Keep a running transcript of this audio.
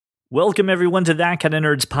Welcome, everyone, to That Kind of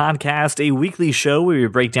Nerds podcast, a weekly show where we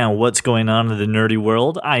break down what's going on in the nerdy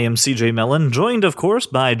world. I am CJ Mellon, joined, of course,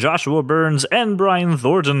 by Joshua Burns and Brian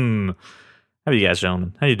Thornton. How are you guys,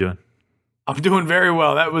 gentlemen? How you doing? I'm doing very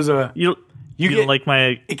well. That was a... You don't like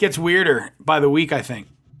my... It gets weirder by the week, I think.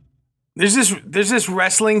 There's this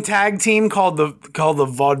wrestling tag team called the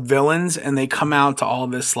Vaudevillains, and they come out to all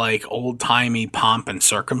this like old-timey pomp and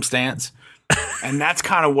circumstance. And that's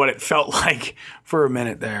kind of what it felt like for a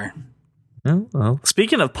minute there. Well,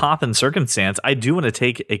 speaking of pomp and circumstance, I do want to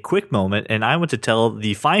take a quick moment, and I want to tell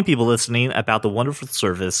the fine people listening about the wonderful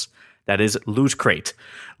service that is Loot Crate.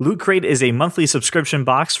 Loot Crate is a monthly subscription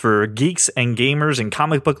box for geeks and gamers and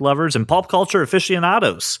comic book lovers and pulp culture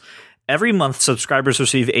aficionados. Every month, subscribers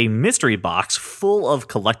receive a mystery box full of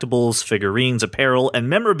collectibles, figurines, apparel, and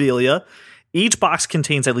memorabilia. Each box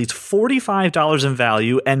contains at least $45 in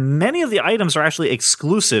value, and many of the items are actually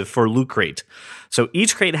exclusive for Loot Crate. So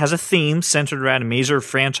each crate has a theme centered around major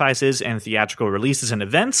franchises and theatrical releases and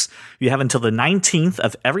events. You have until the 19th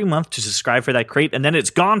of every month to subscribe for that crate, and then it's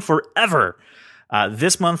gone forever.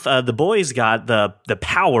 This month, the boys got the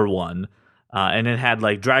Power one, and it had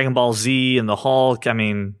like Dragon Ball Z and the Hulk. I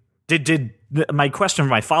mean, my question for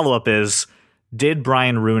my follow-up is, did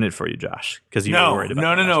Brian ruin it for you, Josh? Because you were worried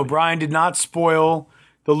about it. No. Brian did not spoil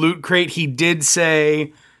the Loot Crate. He did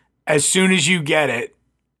say, as soon as you get it,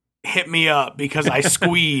 hit me up because I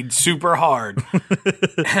squeed super hard.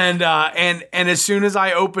 And as soon as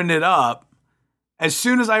I opened it up,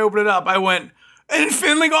 I went, and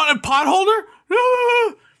Finley got a pot holder?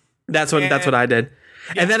 That's what I did.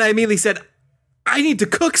 Yeah. And then I immediately said, I need to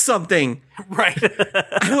cook something. Right.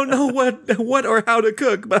 I don't know what or how to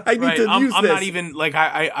cook, but I need to use I'm this. not even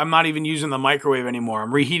I'm not even using the microwave anymore.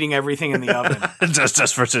 I'm reheating everything in the oven.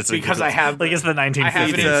 just for because I have like it's the 1950s. I have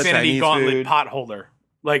an Infinity Chinese Gauntlet food. pot holder,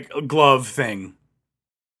 like a glove thing.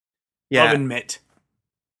 Yeah. Oven mitt.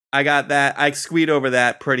 I got that. I squeed over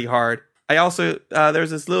that pretty hard. I also there's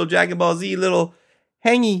this little Dragon Ball Z little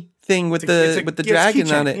hangy thing with the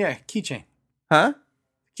dragon on it. Yeah, keychain. Huh?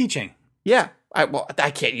 Keychain. Yeah. I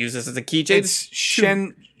can't use this as a keychain. It's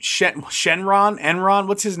Shenron, Enron.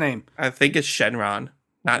 What's his name? I think it's Shenron,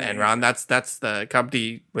 not Enron. That's the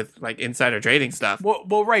company with like insider trading stuff.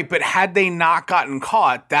 Well, right. But had they not gotten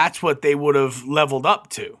caught, that's what they would have leveled up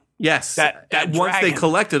to. Yes. That once dragon. they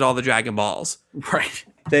collected all the Dragon Balls, Right.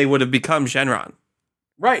 they would have become Shenron.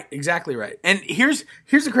 Right. Exactly right. And here's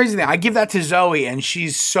the crazy thing. I give that to Zoe, and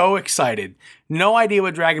she's so excited. No idea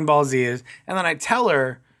what Dragon Ball Z is, and then I tell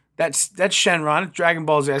her. That's Shenron, Dragon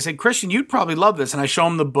Ball Z. I said, Christian, you'd probably love this. And I show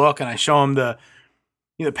him the book, and I show him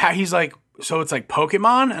he's like, so it's like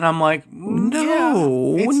Pokemon? And I'm like,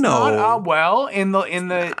 no, it's no. Not, well, in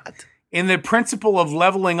the principle of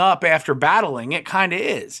leveling up after battling, it kind of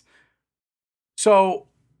is. So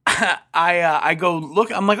I go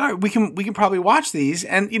look. I'm like, all right, we can probably watch these,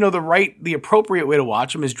 and the appropriate way to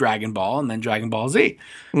watch them is Dragon Ball and then Dragon Ball Z.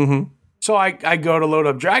 Mm-hmm. So I go to load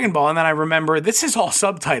up Dragon Ball, and then I remember this is all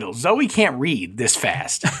subtitles. Zoe can't read this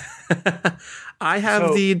fast. I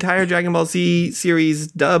have the entire Dragon Ball Z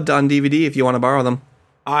series dubbed on DVD if you want to borrow them.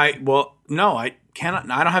 I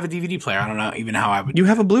cannot. I don't have a DVD player. I don't know even how I would. You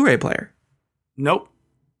have a Blu-ray player. Nope.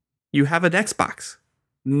 You have an Xbox.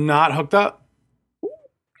 Not hooked up.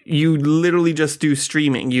 You literally just do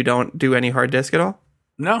streaming. You don't do any hard disk at all?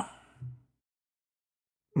 No.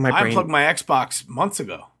 I unplugged my Xbox months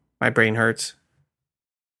ago. My brain hurts.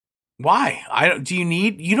 Why? What do you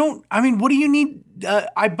need?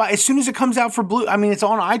 I buy as soon as it comes out for Blu. I mean, it's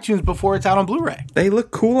on iTunes before it's out on Blu-ray. They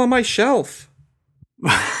look cool on my shelf.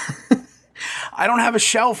 I don't have a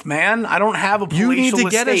shelf, man. I don't have a palatial You need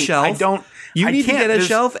to get a estate. shelf. You need to get a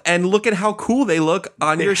shelf and look at how cool they look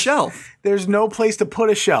on your shelf. There's no place to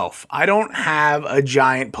put a shelf. I don't have a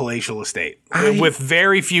giant palatial estate with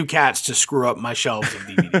very few cats to screw up my shelves of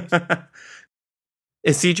DVDs.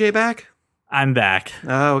 Is CJ back? I'm back.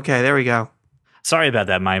 Oh, okay. There we go. Sorry about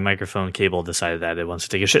that. My microphone cable decided that it wants to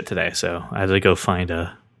take a shit today, so I had to go find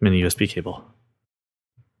a mini USB cable,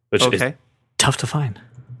 which is tough to find.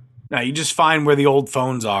 No, you just find where the old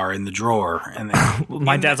phones are in the drawer, and then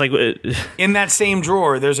my dad's like, in that same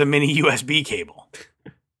drawer, there's a mini USB cable.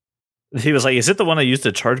 He was like, "Is it the one I used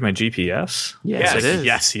to charge my GPS?" Yes, it is.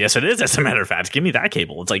 Yes, it is. As a matter of fact, give me that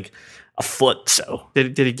cable. It's like a foot. So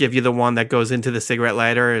did he give you the one that goes into the cigarette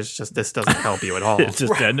lighter? It's just this doesn't help you at all. It's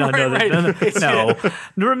just no.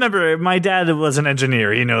 Remember, my dad was an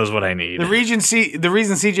engineer. He knows what I need. The reason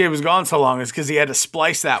CJ was gone so long is because he had to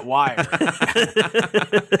splice that wire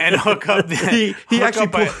and hook up. He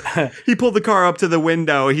pulled the car up to the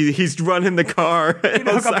window. He's running the car. He'd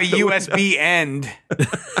hook up a USB end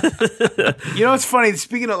You know, it's funny.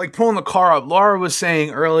 Speaking of like pulling the car up, Laura was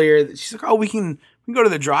saying earlier that she's like, "Oh, we can go to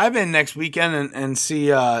the drive-in next weekend and see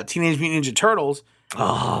Teenage Mutant Ninja Turtles."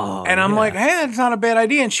 Oh, and I'm like, "Hey, that's not a bad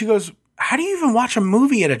idea." And she goes, "How do you even watch a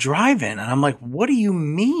movie at a drive-in?" And I'm like, "What do you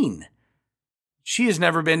mean?" She has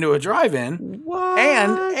never been to a drive-in. What?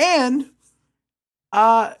 And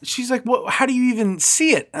she's like, "What? How do you even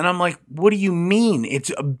see it?" And I'm like, "What do you mean? It's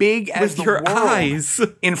big as With the your world eyes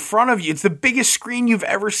in front of you. It's the biggest screen you've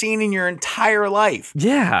ever seen in your entire life.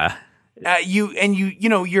 Yeah.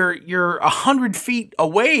 You're 100 feet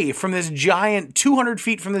away from this giant, 200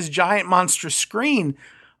 feet from this giant monstrous screen.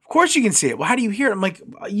 Of course you can see it. Well, how do you hear it? I'm like,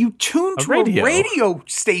 you tune to a radio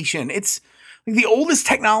station. It's like the oldest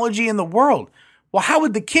technology in the world. Well, how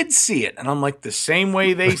would the kids see it? And I'm like, the same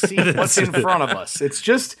way they see what's in front of us. It's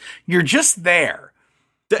just, you're just there.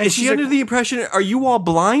 Is she under the impression, are you all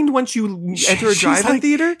blind once you enter a drive-in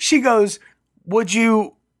theater? She goes, would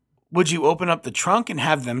you open up the trunk and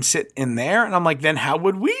have them sit in there? And I'm like, then how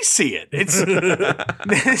would we see it?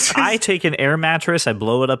 I take an air mattress, I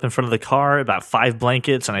blow it up in front of the car, about 5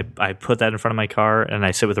 blankets, and I put that in front of my car, and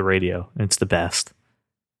I sit with a radio. It's the best.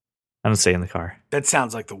 I don't stay in the car. That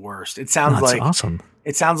sounds like the worst. It sounds like awesome.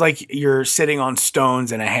 It sounds like you're sitting on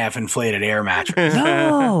stones in a half inflated air mattress.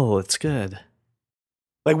 No, it's good.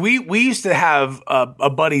 Like we used to have a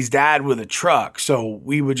buddy's dad with a truck, so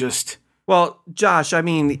we would just. Well, Josh, I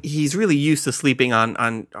mean, he's really used to sleeping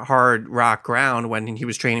on hard rock ground when he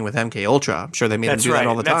was training with MK Ultra. I'm sure they made him do that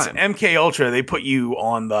all the time. MK Ultra, they put you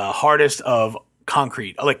on the hardest of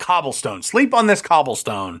concrete, like cobblestone. Sleep on this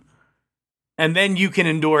cobblestone, and then you can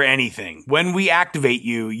endure anything. When we activate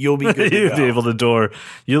you, you'll be good to You'll go. be able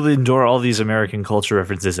to endure all these American culture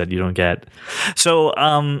references that you don't get. So,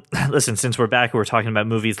 listen, since we're back and we're talking about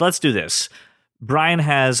movies, let's do this. Brian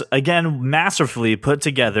has, again, masterfully put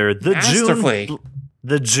together the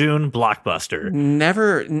June blockbuster.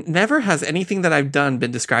 Never has anything that I've done been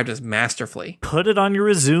described as masterfully. Put it on your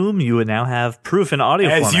resume. You would now have proof in audio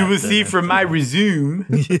As format. you will see from my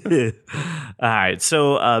resume. All right.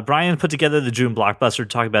 So Brian put together the June blockbuster to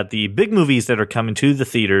talk about the big movies that are coming to the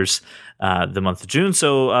theaters the month of June.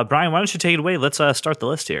 So, Brian, why don't you take it away? Let's start the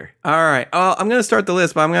list here. All right. I'm going to start the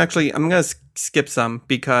list, but I'm going to skip some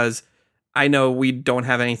because I know we don't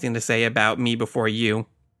have anything to say about Me Before You.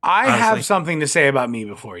 I have something to say about Me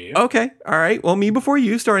Before You. Okay. All right. Well, Me Before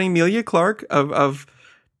You, starring Emilia Clarke of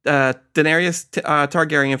Daenerys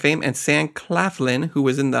Targaryen fame, and Sam Claflin, who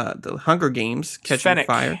was in the Hunger Games, Catching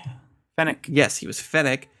Fire. Fennec. Yes, he was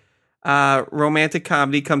Fennec. Romantic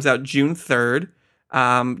comedy comes out June 3rd.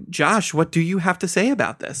 Josh, what do you have to say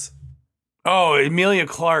about this? Oh, Emilia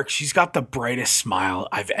Clarke, she's got the brightest smile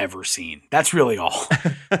I've ever seen. That's really all.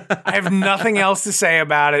 I have nothing else to say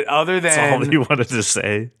about it other than That's all you wanted to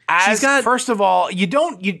say. First of all,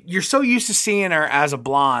 you're so used to seeing her as a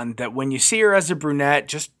blonde that when you see her as a brunette,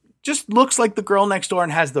 just looks like the girl next door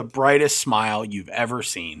and has the brightest smile you've ever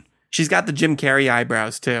seen. She's got the Jim Carrey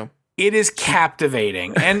eyebrows too. It is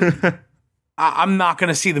captivating. And I'm not going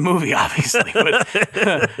to see the movie, obviously, but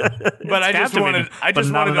I just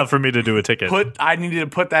wanted enough for me to do a ticket. I needed to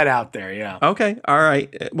put that out there. Yeah. Okay. All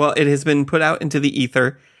right. Well, it has been put out into the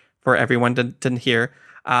ether for everyone to hear.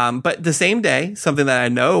 But the same day, something that I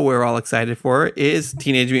know we're all excited for is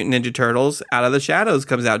Teenage Mutant Ninja Turtles Out of the Shadows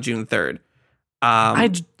comes out June 3rd.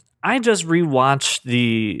 I just rewatched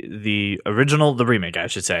the original, the remake, I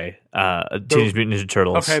should say, Teenage Mutant Ninja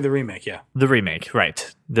Turtles. Okay, the remake, yeah. The remake,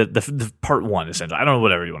 right. The part 1, essentially. I don't know,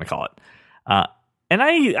 whatever you want to call it. And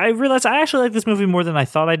I realized I actually like this movie more than I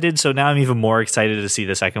thought I did, so now I'm even more excited to see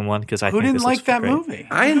the second one because I think didn't this like looks that great. movie?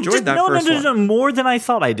 I enjoyed that first one. No, more than I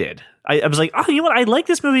thought I did. I was like, oh, you know what? I like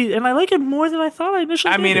this movie, and I like it more than I thought I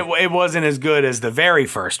initially did. I mean, it wasn't as good as the very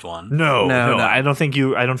first one. No. I don't think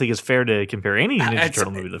it's fair to compare any Ninja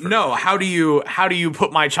Turtle movie to the first. No, how do you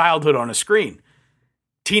put my childhood on a screen?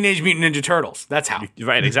 Teenage Mutant Ninja Turtles. That's how.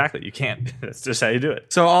 Right, exactly. You can't. That's just how you do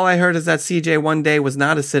it. So all I heard is that CJ one day was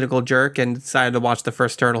not a cynical jerk and decided to watch the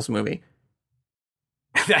first Turtles movie.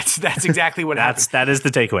 That's exactly what happened. That is the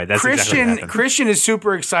takeaway. That's exactly what happened. Christian is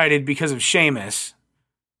super excited because of Sheamus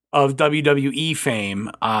of WWE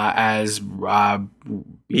fame as Bebop?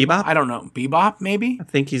 I don't know. Bebop, maybe? I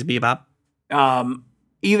think he's Bebop.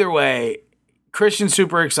 Either way, Christian's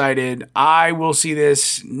super excited. I will see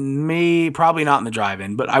this. Probably not in the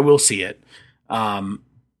drive-in, but I will see it. It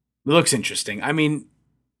looks interesting. I mean,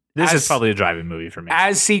 this is probably a drive-in movie for me.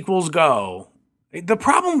 As sequels go, the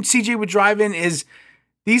problem, CJ, with drive-in is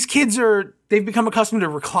these kids they've become accustomed to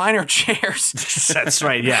recliner chairs. That's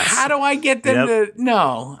right, yes. How do I get them to?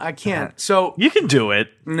 No, I can't. So you can do it.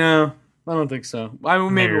 No, I don't think so. I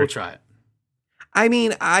mean, maybe we'll try it. I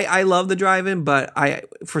mean, I love the drive-in, but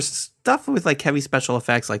for stuff with like heavy special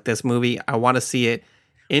effects like this movie, I want to see it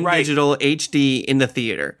in digital HD in the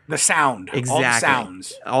theater. The sound. Exactly.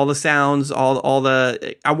 All the sounds, all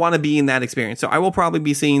the I want to be in that experience. So I will probably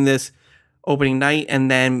be seeing this opening night and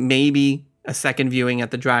then maybe a second viewing at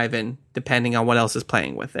the drive-in, depending on what else is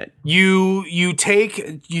playing with it. You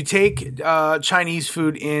take Chinese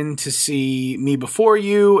food in to see Me Before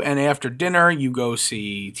You, and after dinner you go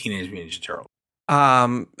see Teenage Mutant Ninja Turtles.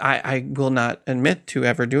 I will not admit to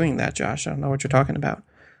ever doing that, Josh. I don't know what you're talking about.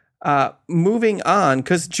 Moving on,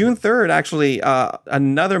 because June 3rd, actually,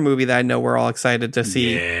 another movie that I know we're all excited to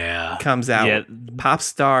see comes out. Yeah. Pop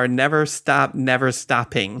Star Never Stop, Never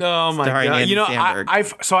Stopping. Oh my God. Andy you know,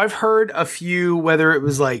 I've heard a few, whether it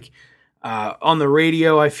was like on the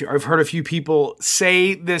radio, I've heard a few people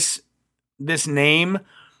say this name.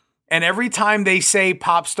 And every time they say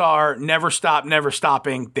Pop Star, Never Stop, Never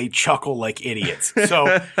Stopping, they chuckle like idiots.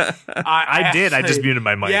 So I just muted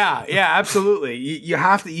my mic. Yeah, absolutely.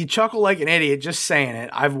 You chuckle like an idiot just saying it.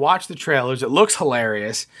 I've watched the trailers. It looks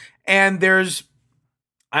hilarious. And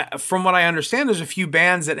from what I understand, there's a few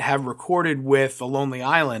bands that have recorded with The Lonely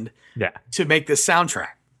Island to make this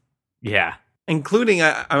soundtrack. Yeah. Including,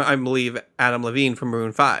 I believe, Adam Levine from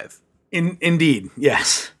Maroon 5. Indeed,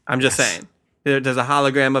 yes. I'm just saying. There's a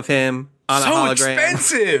hologram of him on a hologram. So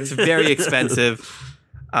expensive. It's very expensive.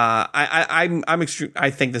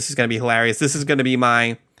 I think this is going to be hilarious. This is going to be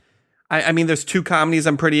I mean, there's two comedies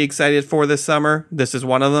I'm pretty excited for this summer. This is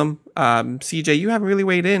one of them. CJ, you haven't really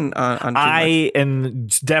weighed in on I am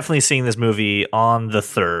definitely seeing this movie on the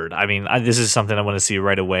 3rd. I mean, this is something I want to see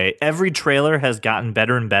right away. Every trailer has gotten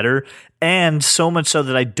better and better, and so much so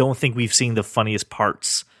that I don't think we've seen the funniest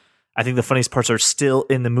parts. I think the funniest parts are still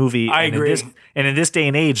in the movie. I agree. And in this day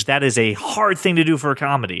and age, that is a hard thing to do for a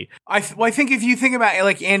comedy. I think if you think about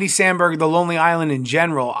like Andy Samberg, The Lonely Island in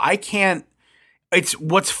general, it's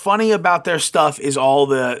what's funny about their stuff is all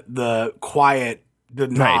the quiet, the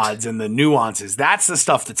nods and the nuances. That's the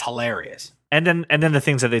stuff that's hilarious. And then the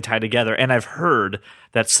things that they tie together. And I've heard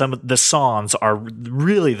that some of the songs are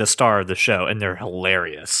really the star of the show, and they're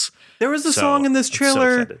hilarious. There was a song in this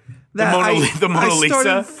trailer that the Mona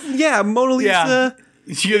Lisa. Mona Lisa.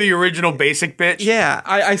 You're the original basic bitch. Yeah,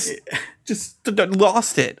 I just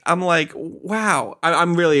lost it. I'm like, wow.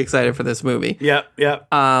 I'm really excited for this movie. Yep.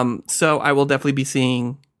 So I will definitely be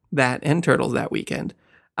seeing that and Turtles that weekend.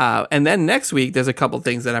 And then next week, there's a couple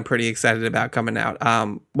things that I'm pretty excited about coming out.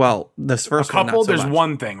 Well, this first one, not so there's much.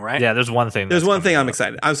 one thing, right? Yeah, there's one thing. There's one thing I'm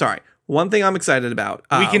excited. I'm sorry. One thing I'm excited about.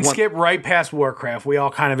 We can skip right past Warcraft. We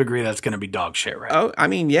all kind of agree that's going to be dog shit, right? Oh, I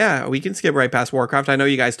mean, yeah, we can skip right past Warcraft. I know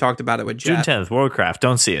you guys talked about it with Jeff. June 10th, Warcraft.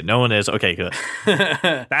 Don't see it. No one is. Okay, good.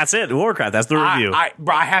 That's it. Warcraft. That's the review.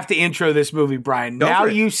 I have to intro this movie, Brian. Now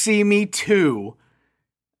You See Me 2.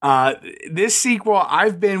 This sequel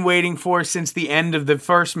I've been waiting for since the end of the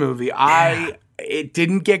first movie. It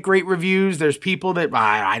didn't get great reviews. There's people that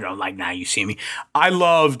I don't like Now You See Me. I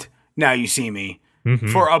loved Now You See Me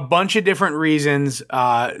for a bunch of different reasons.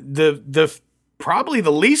 The probably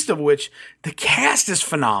the least of which, the cast is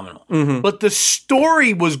phenomenal, but the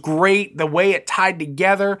story was great. The way it tied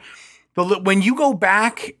together. When you go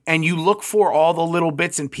back and you look for all the little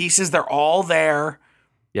bits and pieces, they're all there.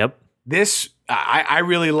 Yep. This I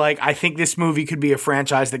really like. I think this movie could be a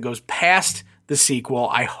franchise that goes past the sequel.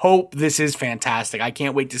 I hope this is fantastic. I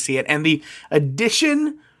can't wait to see it. And the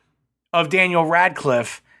addition of Daniel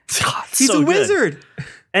Radcliffe, he's so a wizard.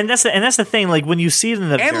 And that's the thing. Like when you see it in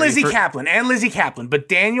the and Lizzie Kaplan, but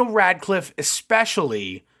Daniel Radcliffe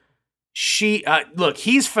especially. She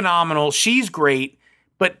he's phenomenal. She's great.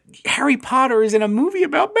 But Harry Potter is in a movie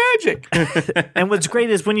about magic. And what's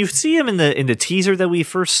great is when you see him in the teaser that we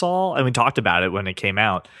first saw, and we talked about it when it came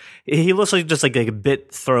out, he looks like just like a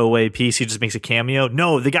bit throwaway piece. He just makes a cameo.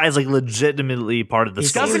 No, the guy's like legitimately part of the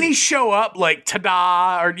story. Doesn't he show up like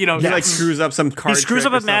ta-da, or he like screws up some card? He screws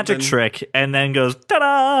up a magic trick and then goes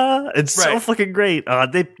ta-da. It's so fucking great.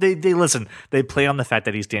 They listen. They play on the fact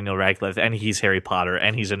that he's Daniel Radcliffe and he's Harry Potter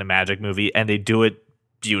and he's in a magic movie, and they do it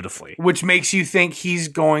beautifully, which makes you think he's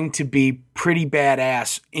going to be pretty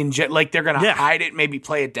badass like they're gonna hide it, maybe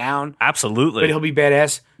play it down. Absolutely, but he'll be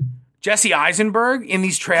badass. Jesse Eisenberg in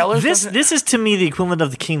these trailers. This is to me the equivalent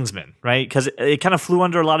of the Kingsman, right? Because it kind of flew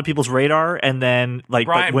under a lot of people's radar, and then like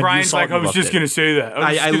Brian's like, I was just gonna say that.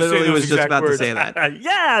 I literally was just about to say that.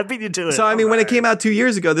 I beat you to it. So I mean, when it came out 2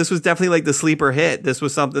 years ago, this was definitely like the sleeper hit. This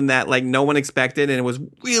was something that like no one expected, and it was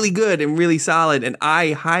really good and really solid. And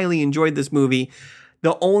I highly enjoyed this movie.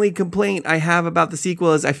 The only complaint I have about the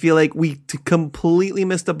sequel is I feel like we completely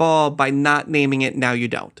missed the ball by not naming it Now You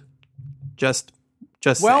Don't. Just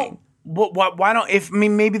saying. Why don't?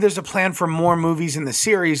 Maybe there's a plan for more movies in the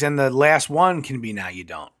series, and the last one can be Now You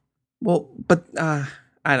Don't. Well, but I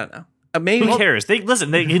don't know. Maybe Who cares? They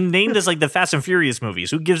named as like the Fast and Furious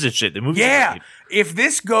movies. Who gives a shit? The movies. Yeah, if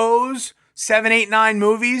this goes 7, 8, 9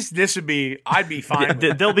 movies, I'd be fine.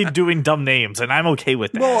 They'll be doing dumb names, and I'm okay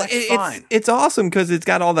with that. Well, fine. it's awesome because it's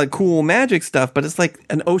got all the cool magic stuff, but it's like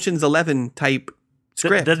an Ocean's 11 type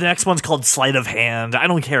script. The next one's called Sleight of Hand. I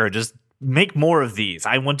don't care. Just make more of these.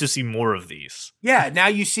 I want to see more of these. Yeah, Now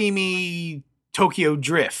You See Me Tokyo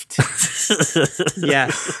Drift.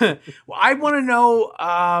 Yes. Well, I want to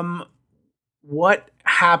know what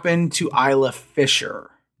happened to Isla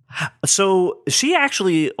Fisher. So she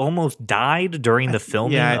actually almost died during the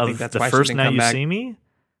filming I think of that's the why she first didn't Now come You back. See Me.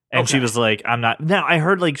 And she Okay. was like, I'm not. Now, I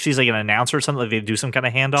heard like she's like an announcer or something. Like they do some kind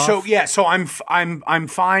of handoff. So I'm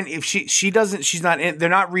fine if she doesn't. She's not. They're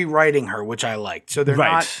not rewriting her, which I liked. So they're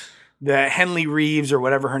Right. not the Henley Reeves or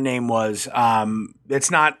whatever her name was.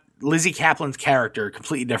 It's not Lizzie Kaplan's character.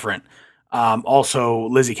 Completely different. Also,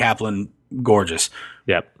 Lizzie Kaplan, gorgeous.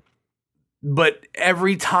 Yep. But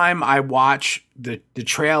every time I watch the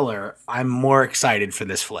trailer, I'm more excited for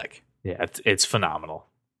this flick. Yeah, it's phenomenal.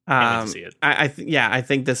 Can't wait to see it. I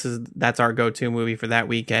think that's our go-to movie for that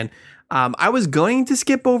weekend. I was going to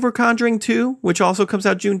skip over Conjuring 2, which also comes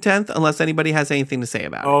out June 10th, unless anybody has anything to say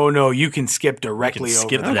about it. Oh no, you can skip directly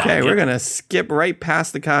skip over that. Okay, Yeah. we're gonna skip right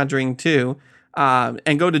past the Conjuring 2,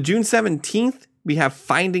 and go to June 17th. We have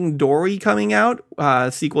Finding Dory coming out,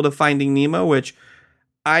 sequel to Finding Nemo, which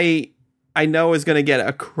I know is gonna get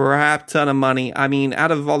a crap ton of money. I mean,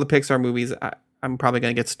 out of all the Pixar movies, I'm probably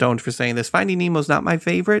gonna get stoned for saying this. Finding Nemo's not my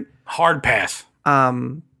favorite. Hard pass.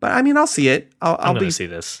 But I mean, I'll see it. I'm I'll going be to see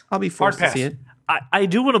this. I'll be forced to Hard see pass. it. I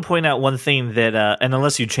do want to point out one thing that, and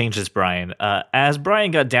unless you change this, Brian, as Brian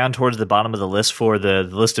got down towards the bottom of the list for the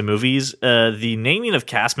list of movies, the naming of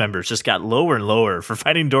cast members just got lower and lower. For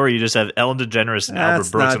Finding Dory, you just have Ellen DeGeneres and Albert That's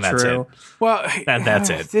Brooks, not and that's true. it. Well, That's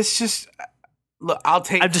it. This just look. I'll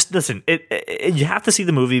take. I just listen. You have to see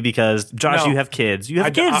the movie because Josh, No. you have kids. You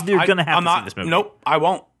have kids. You're going to have to see this movie. Nope, I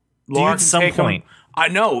won't. Laura at can some take point. them. I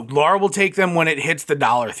know Laura will take them when it hits the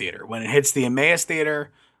Dollar Theater, when it hits the Emmaus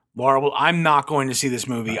Theater. Laura will. I'm not going to see this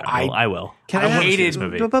movie. I will. Can I I want to see hated- this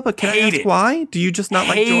movie. But can I Hate ask it. why? Do you just not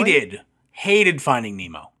like Joy? hated Finding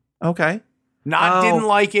Nemo. Okay. Not Oh. didn't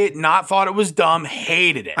like it. Not thought it was dumb.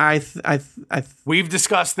 Hated it. I We've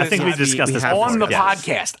discussed this. I think we've discussed this have on the before, yes.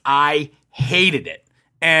 podcast. I hated it,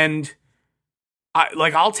 and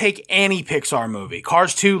I'll take any Pixar movie.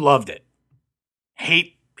 Cars 2, loved it.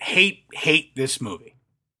 Hate this movie.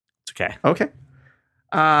 It's okay. Okay.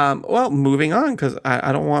 Well, moving on because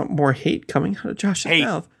I don't want more hate coming out of Josh's Hate.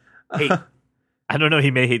 mouth. Hate. I don't know.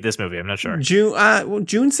 He may hate this movie. I'm not sure. June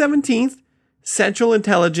 17th, Central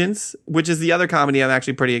Intelligence, which is the other comedy I'm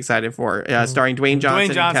actually pretty excited for, starring Dwayne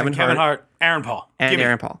Johnson, Dwayne Johnson, Kevin Hart, Aaron Paul, and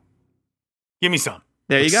Aaron Paul. Give me some.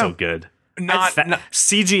 There you It's go. so good. Not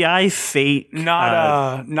CGI fake.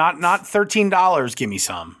 not $13. Give me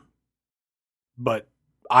some. But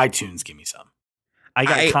iTunes, give me some. I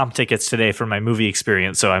got comp tickets today for my movie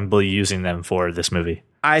experience, so I'm using them for this movie.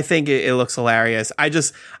 I think it looks hilarious. I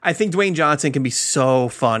think Dwayne Johnson can be so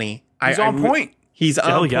funny. He's on point. He's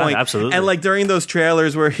on yeah, point. absolutely. And like during those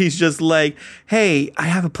trailers where he's just like, "Hey, I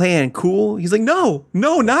have a plan. Cool." He's like, "No,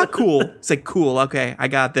 not cool." It's like, "Cool. Okay, I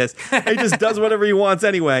got this." He just does whatever he wants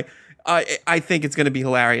anyway. I think it's going to be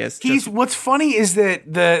hilarious. What's funny is that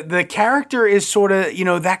the character is sort of,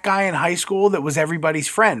 that guy in high school that was everybody's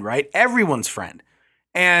friend, right? Everyone's friend.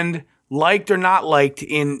 And liked or not liked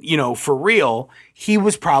for real, he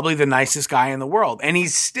was probably the nicest guy in the world. And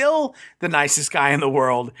he's still the nicest guy in the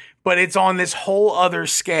world, but it's on this whole other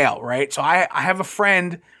scale, right? So I have a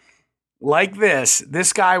friend like this.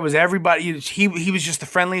 This guy was everybody. He was just the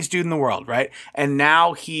friendliest dude in the world, right? And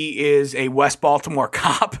now he is a West Baltimore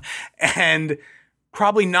cop and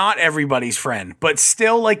probably not everybody's friend, but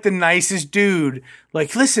still like the nicest dude.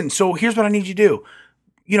 Like, listen, so here's what I need you to do.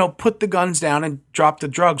 Put the guns down and drop the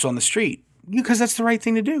drugs on the street because that's the right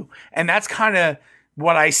thing to do. And that's kind of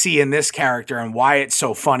what I see in this character and why it's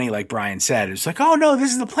so funny. Like Brian said, it's like, oh no, this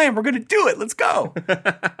is the plan. We're going to do it. Let's go.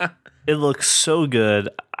 It looks so good.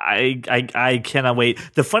 I cannot wait.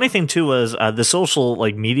 The funny thing too was the social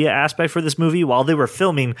media aspect for this movie. While they were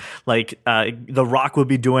filming, The Rock would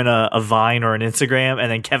be doing a Vine or an Instagram,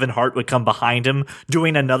 and then Kevin Hart would come behind him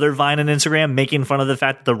doing another Vine and Instagram, making fun of the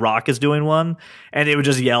fact that The Rock is doing one, and they would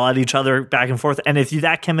just yell at each other back and forth. And if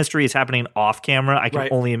that chemistry is happening off camera, I can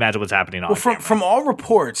Right. only imagine what's happening on camera. From all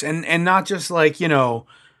reports, and not just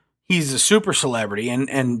he's a super celebrity,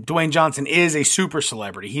 and Dwayne Johnson is a super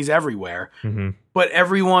celebrity. He's everywhere. But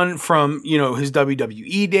everyone from, his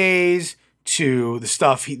WWE days to the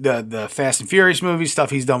stuff, the Fast and Furious movies, stuff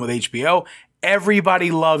he's done with HBO,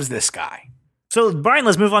 everybody loves this guy. So, Brian,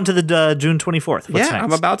 let's move on to the June 24th. What's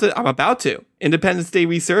next? I'm about to. Independence Day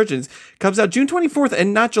Resurgence comes out June 24th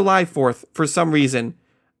and not July 4th for some reason.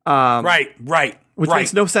 Right. Which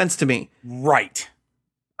makes no sense to me. Right.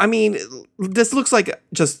 I mean, this looks like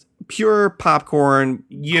just pure popcorn.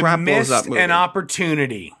 You crap blows missed up movie. an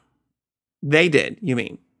opportunity. They did, you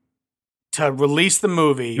mean? To release the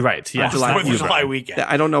movie. Right, yeah. On July weekend.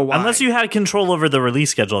 I don't know why. Unless you had control over the release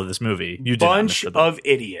schedule of this movie. You did Bunch of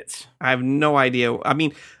idiots. I have no idea. I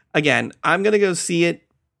mean, again, I'm going to go see it.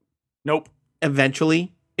 Nope.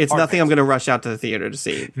 Eventually. It's nothing I'm going to rush out to the theater to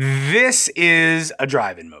see. This is a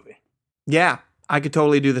drive-in movie. Yeah, I could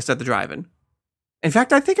totally do this at the drive-in. In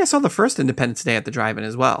fact, I think I saw the first Independence Day at the drive-in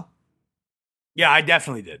as well. Yeah, I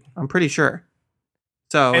definitely did. I'm pretty sure.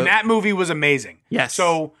 So, and that movie was amazing. Yes.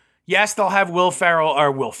 So, yes, they'll have Will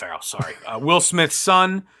Smith's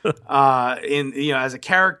son as a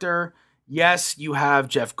character. Yes, you have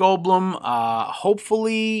Jeff Goldblum.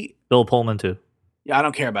 Hopefully, Bill Pullman too. Yeah, I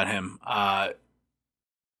don't care about him. How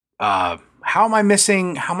am I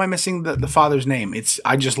missing the father's name?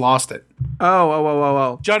 I just lost it.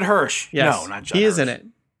 Oh. Judd Hirsch. Yes. No, not Judd He Hirsch. is in it.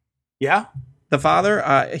 Yeah? The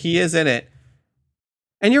father, he is in it.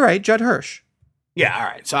 And you're right, Judd Hirsch. Yeah, all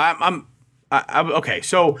right. So I'm okay.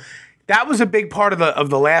 So that was a big part of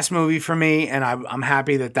the last movie for me, and I'm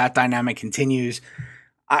happy that dynamic continues.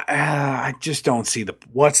 I just don't see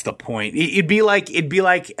what's the point. It'd be like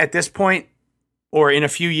at this point, or in a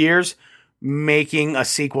few years, making a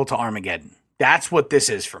sequel to Armageddon. That's what this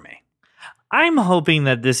is for me. I'm hoping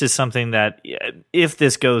that this is something that, if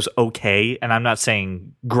this goes okay, and I'm not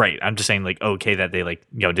saying great, I'm just saying okay that they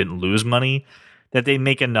didn't lose money, that they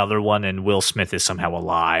make another one and Will Smith is somehow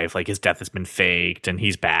alive, his death has been faked and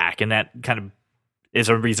he's back, and that kind of is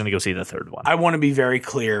a reason to go see the third one. I want to be very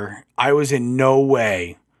clear. I was in no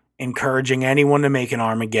way encouraging anyone to make an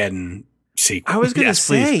Armageddon sequel. I was going to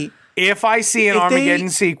say, please. If I see an Armageddon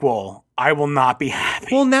sequel, I will not be happy.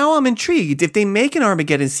 Well, now I'm intrigued. If they make an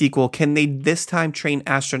Armageddon sequel, can they this time train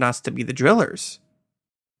astronauts to be the drillers?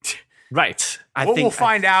 Right. What we'll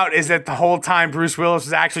find out is that the whole time Bruce Willis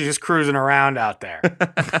is actually just cruising around out there.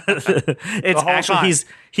 It's actually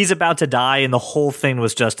he's about to die, and the whole thing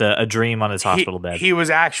was just a dream on his hospital bed. He was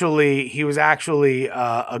actually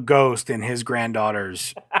a ghost in his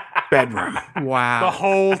granddaughter's bedroom. Wow. The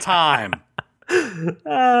whole time.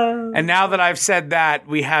 And now that I've said that,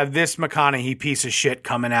 we have this McConaughey piece of shit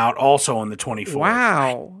coming out also on the 24th.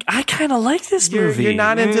 Wow. I kind of like this movie. You're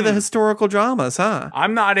not into the historical dramas, huh?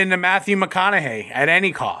 I'm not into Matthew McConaughey at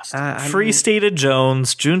any cost. Free State of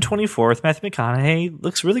Jones, June 24th. Matthew McConaughey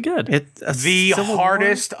looks really good. It's the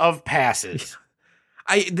hardest of passes.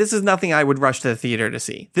 This is nothing I would rush to the theater to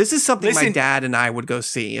see. This is something my dad and I would go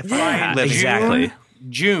see if I lived. Exactly.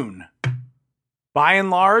 June. By and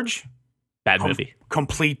large, bad movie.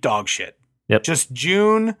 Complete dog shit. Yep. Just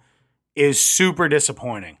June is super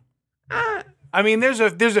disappointing. I mean, there's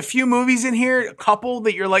a few movies in here, a couple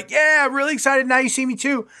that you're like, yeah, I'm really excited. Now You See Me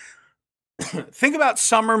Too. Think about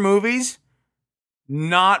summer movies.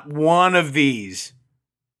 Not one of these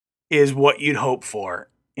is what you'd hope for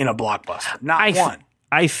in a blockbuster. Not one.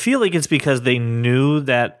 I feel like it's because they knew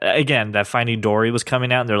that, again, that Finding Dory was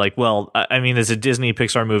coming out, and they're like, well, I mean, it's a Disney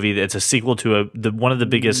Pixar movie. It's a sequel to one of the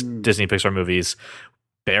biggest Disney Pixar movies.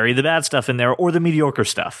 Bury the bad stuff in there or the mediocre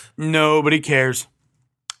stuff. Nobody cares.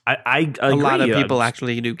 I agree. A lot of people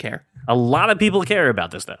actually do care. A lot of people care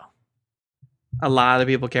about this, though. A lot of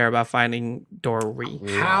people care about Finding Dory.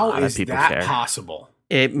 How is that possible?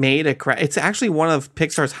 It made it's actually one of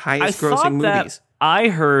Pixar's highest grossing movies. I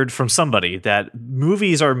heard from somebody that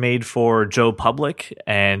movies are made for Joe Public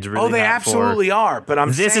and really they absolutely are.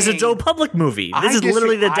 But this is a Joe Public movie. This is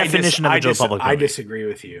literally the definition of a Joe Public movie. I disagree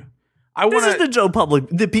with you. This is the Joe Public.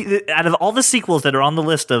 Out of all the sequels that are on the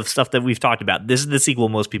list of stuff that we've talked about, this is the sequel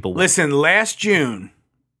most people want. Listen, last June,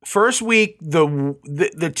 first week,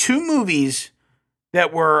 the two movies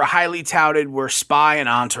that were highly touted were Spy and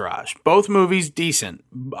Entourage. Both movies decent.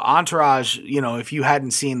 Entourage, if you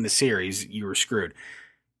hadn't seen the series, you were screwed.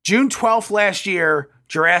 June 12th last year,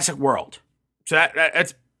 Jurassic World. So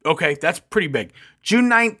that's okay. That's pretty big. June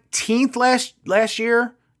 19th last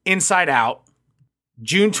year, Inside Out.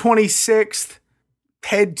 June 26th,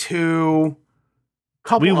 Ted 2.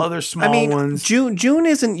 Couple other small ones. June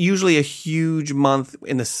isn't usually a huge month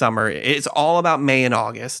in the summer. It's all about May and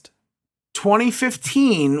August.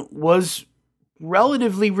 2015 was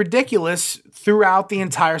relatively ridiculous throughout the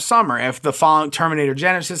entire summer. If the following Terminator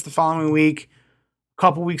Genesis the following week, a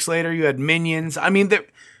couple weeks later you had Minions. I mean,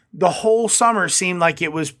 the whole summer seemed like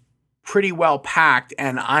it was pretty well packed,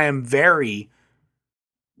 and I am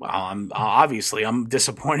I'm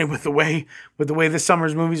disappointed with the way this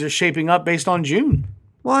summer's movies are shaping up based on June.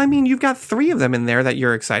 Well, I mean, you've got 3 of them in there that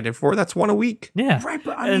you're excited for. That's one a week. Yeah. Right,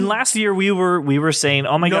 but and last year we were saying,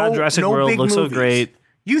 "Oh my god, Jurassic World big looks movies. so great."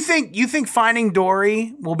 You think Finding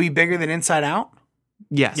Dory will be bigger than Inside Out?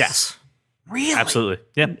 Yes. Yes. Really? Absolutely.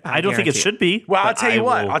 Yeah. I don't think it guarantee it. should be. Well, I'll but tell you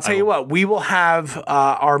what. will- I'll tell you what. We will have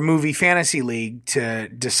our movie fantasy league to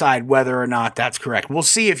decide whether or not that's correct. We'll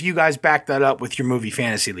see if you guys back that up with your movie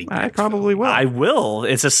fantasy league. I picks. probably will. I will.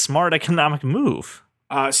 It's a smart economic move.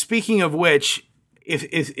 Speaking of which,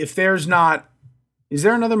 if there's not, is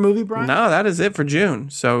there another movie, Brian? No, that is it for June.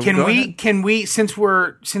 So Can go we? ahead. Can we? Since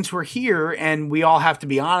we're here and we all have to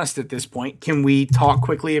be honest at this point, can we talk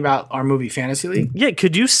quickly about our movie fantasy league? Yeah,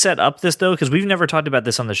 could you set up this though? Because we've never talked about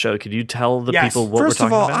this on the show. Could you tell the Yes. people what First we're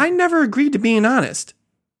of talking all, about? I never agreed to being honest.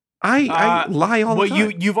 I lie all the Well,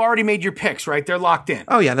 time. you've already made your picks, right? They're locked in.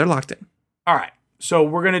 Oh yeah, they're locked in. All right. So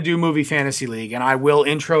we're gonna do movie fantasy league, and I will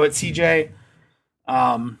intro it. CJ,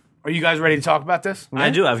 are you guys ready to talk about this? I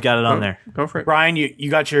do. I've got it on there. Go for it. Brian, you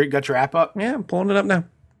got your app up? Yeah, I'm pulling it up now.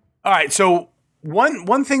 All right. So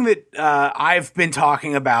one thing that I've been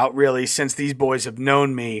talking about really since these boys have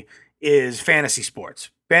known me is fantasy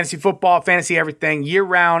sports, fantasy football, fantasy everything, year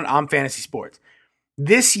round. I'm fantasy sports.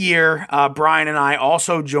 This year, Brian and I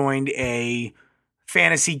also joined a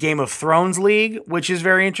fantasy Game of Thrones league, which is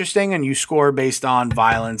very interesting. And you score based on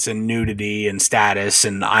violence and nudity and status.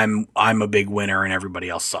 And I'm a big winner, and everybody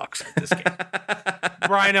else sucks at this game.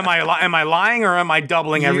 Brian, am I lying, or am I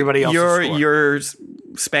doubling everybody else's score? You're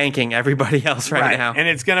spanking everybody else right now. And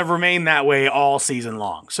it's going to remain that way all season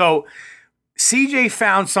long. So CJ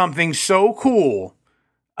found something so cool,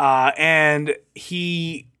 and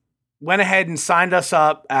he went ahead and signed us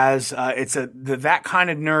up as it's that kind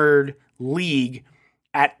of nerd league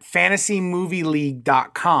at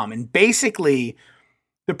fantasymovieleague.com. And basically,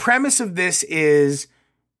 the premise of this is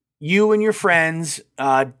you and your friends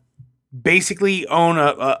basically own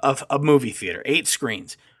a movie theater, 8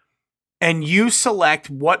 screens. And you select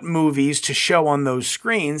what movies to show on those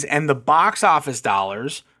screens, and the box office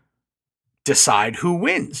dollars decide who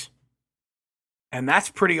wins. And that's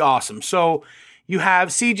pretty awesome. So you have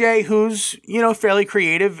CJ, who's, fairly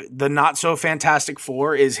creative. The Not So Fantastic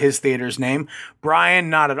Four is his theater's name. Brian,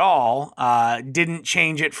 not at all. Didn't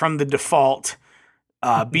change it from the default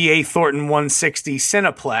B.A. Thornton 160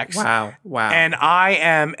 Cineplex. Wow. And I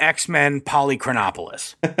am X-Men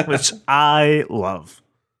Polychronopolis. Which I love.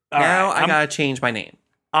 Now All right, I gotta change my name.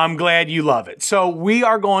 I'm glad you love it. So we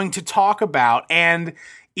are going to talk about, and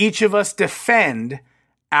each of us defend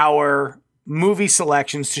our movie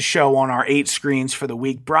selections to show on our 8 screens for the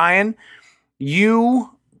week. Brian, you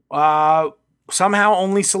somehow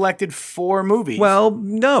only selected 4 movies. Well,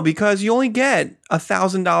 no, because you only get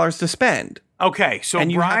 $1,000 to spend. okay, so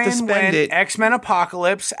and you have to Brian spend went it- X-Men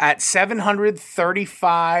Apocalypse at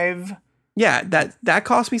 $735. Yeah, that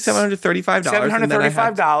cost me $735. and then I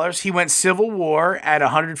had- $735. He went Civil War at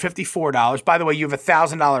 $154. By the way, you have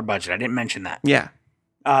 $1,000 budget. I didn't mention that. Yeah.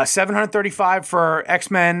 $735 for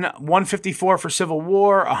X-Men, $154 for Civil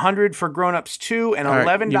War, $100 for Grown Ups 2, and All right,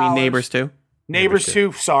 $11. You mean Neighbors too? Neighbors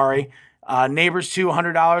 2, sorry. Neighbors 2,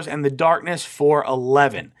 $100, and The Darkness for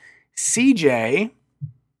 $11. CJ,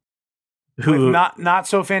 Who with not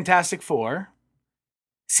So Fantastic Four.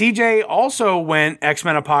 CJ also went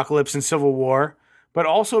X-Men Apocalypse and Civil War, but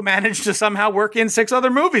also managed to somehow work in 6 other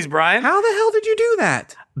movies, Brian. How the hell did you do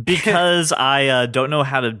that? because I don't know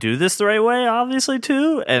how to do this the right way, obviously,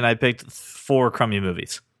 too, and I picked 4 crummy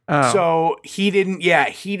movies, Oh. So he didn't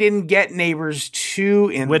get Neighbors 2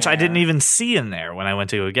 in which there. I didn't even see in there when I went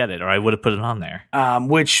to go get it, or I would have put it on there.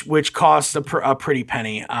 which cost a pretty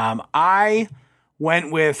penny. I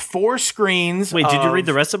went with 4 screens. Wait, did you of- read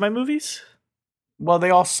the rest of my movies? Well, they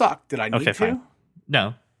all suck. Did I need Okay, to? fine.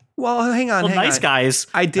 No. Well, hang on. Well, hang Nice on. Guys.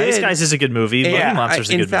 I did. Nice Guys is a good movie. Yeah, Movie Monsters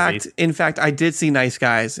is a good movie. In fact, I did see Nice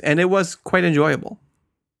Guys, and it was quite enjoyable.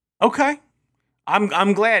 Okay.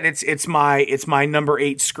 I'm glad it's my number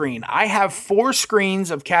 8 screen. I have 4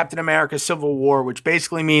 screens of Captain America: Civil War, which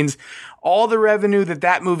basically means all the revenue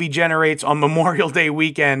that movie generates on Memorial Day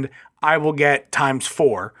weekend, I will get times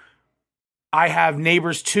 4. I have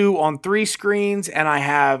Neighbors 2 on 3 screens, and I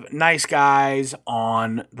have Nice Guys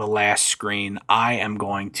on the last screen. I am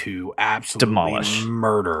going to absolutely Demolish.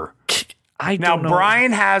 murder. I Now, don't know.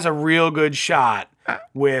 Brian has a real good shot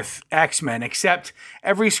with X-Men, except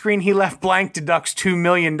every screen he left blank deducts $2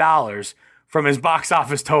 million from his box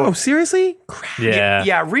office total. Oh, seriously? Crap. Yeah.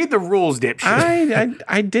 Yeah, read the rules, dipshit.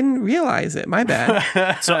 I didn't realize it. My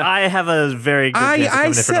bad. So I have a very good chance of coming I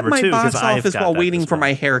in for set number my 2 box because I've office got while that waiting as for well.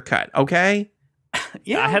 my haircut. Okay.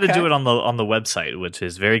 Yeah, I had to okay. do it on the website, which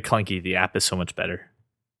is very clunky. The app is so much better.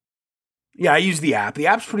 Yeah, I use the app. The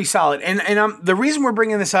app's pretty solid. And the reason we're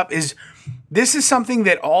bringing this up is this is something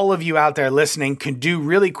that all of you out there listening can do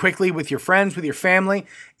really quickly with your friends, with your family.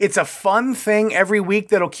 It's a fun thing every week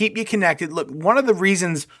that'll keep you connected. Look, one of the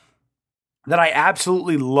reasons that I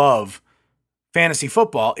absolutely love fantasy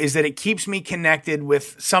football is that it keeps me connected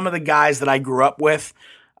with some of the guys that I grew up with,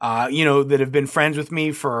 that have been friends with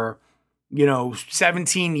me for,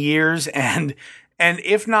 17 years. And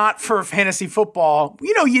if not for fantasy football,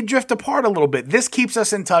 you drift apart a little bit. This keeps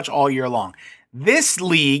us in touch all year long. This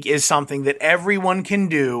league is something that everyone can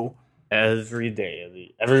do Every week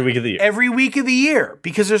of the year. every week of the year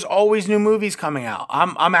because there's always new movies coming out.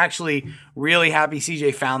 I'm actually really happy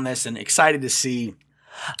CJ found this and excited to see.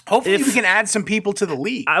 Hopefully we can add some people to the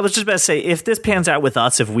league. I was just about to say, if this pans out with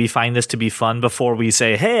us, if we find this to be fun before we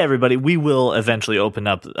say, hey, everybody, we will eventually open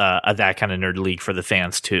up that kind of nerd league for the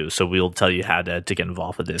fans too. So we'll tell you how to get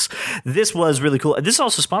involved with this. This was really cool. This is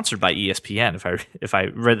also sponsored by ESPN. If I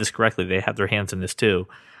read this correctly, they have their hands in this too.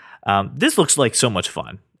 This looks like so much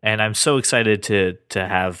fun. And I'm so excited to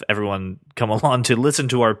have everyone come along to listen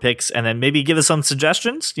to our picks and then maybe give us some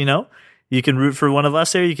suggestions, You can root for one of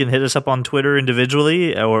us there. You can hit us up on Twitter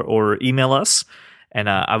individually or email us. And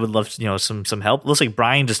I would love some help. Looks like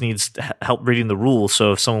Brian just needs help reading the rules.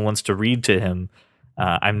 So if someone wants to read to him,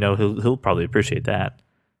 I know he'll probably appreciate that.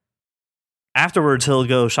 Afterwards, he'll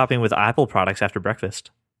go shopping with Apple products after breakfast.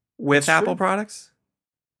 With That's Apple true. products?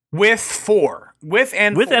 With 4. With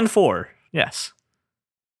N4, yes.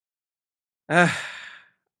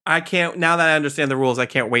 I can't. Now that I understand the rules, I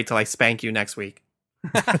can't wait till I spank you next week.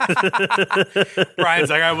 Brian's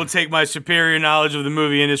like, I will take my superior knowledge of the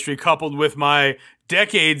movie industry coupled with my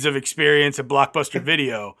decades of experience at Blockbuster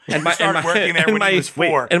Video. And He started working there when he was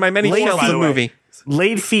 4. And my many Four, shelves by of the way. movie.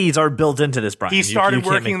 Late fees are built into this, Brian. He You started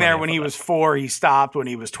can't working make there money when off he of was that. 4. He stopped when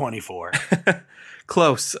he was 24.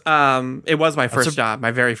 Close. It was my first job,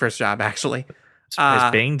 my very first job, actually.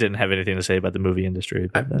 Surprised Bing didn't have anything to say about the movie industry.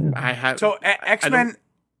 But, I have. So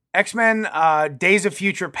X-Men Days of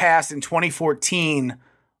Future Past in 2014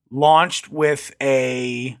 launched with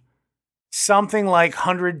a something like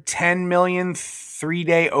 110 million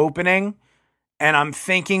 3-day opening. And I'm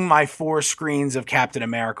thinking my 4 screens of Captain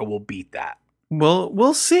America will beat that.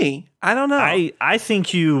 We'll see. I don't know. I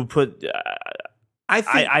think you put.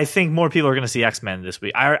 I think more people are going to see X-Men this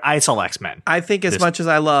week. I saw X-Men. I think as much as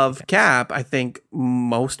I love Cap, I think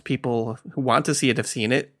most people who want to see it have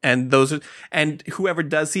seen it, and whoever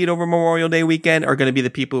does see it over Memorial Day weekend are going to be the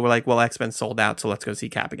people who are like, "Well, X-Men sold out, so let's go see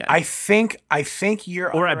Cap again." I think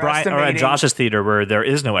you're Or at Josh's theater where there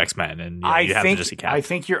is no X-Men, and you have to just see Cap. I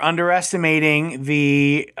think you're underestimating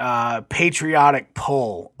the patriotic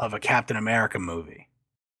pull of a Captain America movie.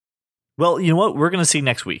 Well, you know what? We're going to see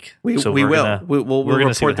next week. We will. We'll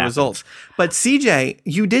report the results. But CJ,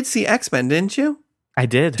 you did see X-Men, didn't you? I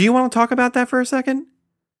did. Do you want to talk about that for a second?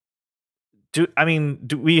 We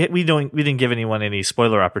didn't give anyone any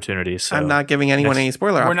spoiler opportunities. So. I'm not giving anyone any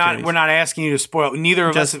spoiler opportunities. We're not asking you to spoil. Neither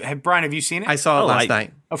of us have. Brian, have you seen it? I saw it last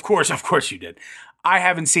night. Of course you did. I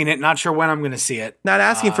haven't seen it. Not sure when I'm going to see it. Not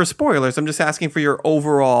asking for spoilers. I'm just asking for your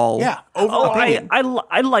overall. opinion.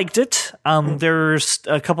 I liked it. There's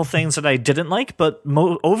a couple things that I didn't like, but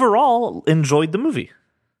overall enjoyed the movie.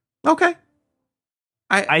 Okay.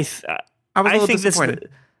 I was a little think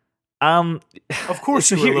disappointed. Of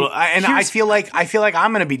course you were a little, and I feel like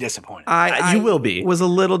I'm going to be disappointed. You will be. Was a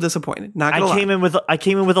little disappointed. Not gonna lie. I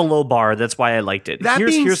came in with a low bar. That's why I liked it. That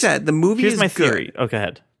being said, the movie is my good. theory. Okay,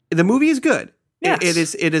 ahead. The movie is good.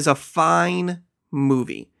 Yes. It is a fine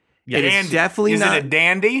movie. Yeah. It is definitely not. Is it a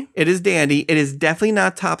dandy? It is dandy. It is definitely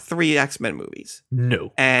not top 3 X-Men movies.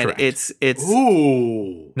 No, and correct. it's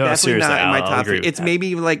Ooh. No, definitely seriously, not in my I'll top agree 3. with It's that.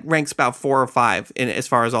 maybe like ranks about 4 or 5 in as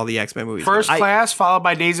far as all the X-Men movies. First Class, followed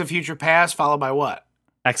by Days of Future Past, followed by what?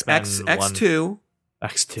 X-Men X2,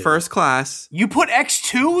 X2, First Class. You put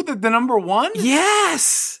X2 the number 1?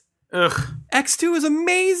 Yes. Ugh. X2 is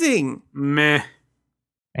amazing. Meh.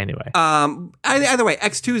 Anyway, either way,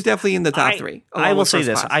 X2 is definitely in the top 3. I will with say First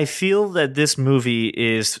this: Class. I feel that this movie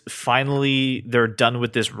is finally they're done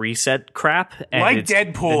with this reset crap. And Like the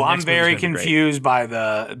Deadpool, I'm next very movie's gonna be great. confused by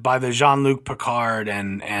the Jean-Luc Picard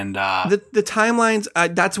and the timelines.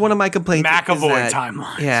 That's one of my complaints. is McAvoy that-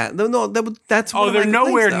 timeline. Yeah, that's. One of they're my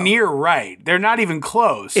nowhere complaints, though. near right. They're not even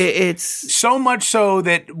close. It's so much so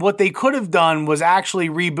that what they could have done was actually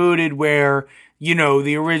rebooted where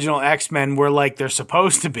the original X-Men were like they're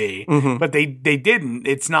supposed to be, but they didn't.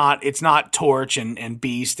 It's not Torch and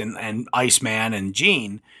Beast and Iceman and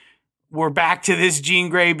Jean. We're back to this Jean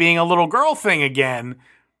Grey being a little girl thing again.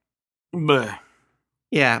 But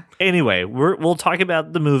Yeah. Anyway, we'll talk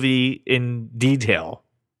about the movie in detail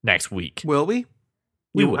next week. Will we?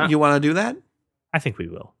 We will. You want to do that? I think we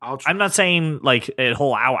will. I'll try. I'm not saying like a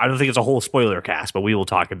whole hour. I don't think it's a whole spoiler cast, but we will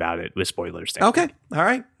talk about it with spoilers. Okay. All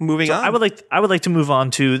right. Moving on. I would like to move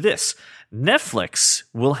on to this. Netflix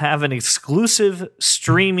will have an exclusive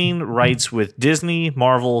streaming rights with Disney,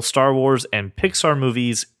 Marvel, Star Wars, and Pixar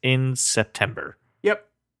movies in September. Yep.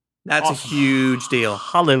 That's Awesome. a huge deal.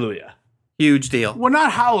 Hallelujah. Huge deal. Well,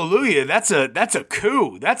 not hallelujah. That's a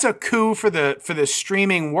coup. That's a coup for the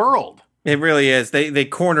streaming world. It really is. They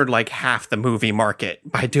cornered like half the movie market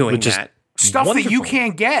by doing Which is that. Stuff that you Wonderful.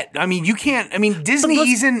 can't get. I mean, you can't. I mean, Disney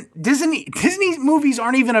movies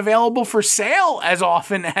aren't even available for sale as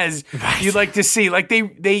often as you'd like to see. Like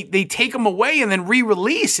they take them away and then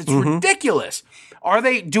re-release. It's ridiculous. Are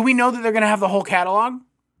they? Do we know that they're going to have the whole catalog?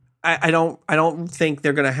 I don't think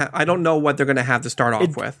they're gonna have. I don't know what they're gonna have to start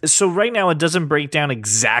off with. So right now it doesn't break down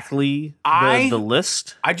exactly the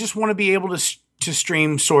list. I just want to be able to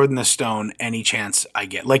stream Sword in the Stone any chance I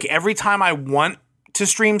get. Like every time I want to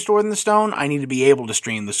stream Sword in the Stone, I need to be able to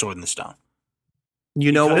stream the Sword in the Stone.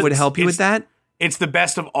 You know what Because would help you with that? It's the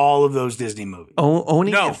best of all of those Disney movies.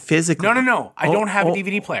 Owning it physically. No. I don't have a Oh,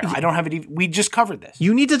 DVD player. I don't have a DVD. We just covered this.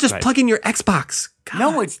 You need to just Right. plug in your Xbox. God.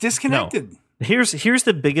 No, it's disconnected. Here's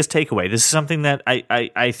the biggest takeaway. This is something that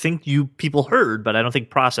I think you people heard, but I don't think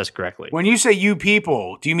processed correctly. When you say you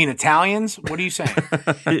people, do you mean Italians? What are you saying?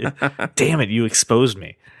 Damn it, you exposed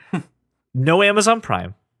me. No Amazon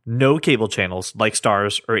Prime, no cable channels like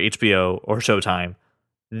Stars or HBO or Showtime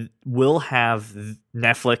will have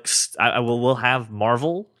Netflix. Will have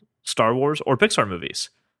Marvel, Star Wars, or Pixar movies.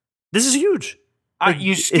 This is huge.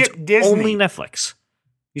 You It's skipped Disney. only Netflix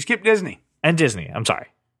You skipped Disney. and Disney. I'm sorry.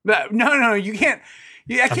 No, you can't.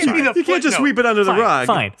 That can't sorry. be the You can't just footnote. sweep it under the rug.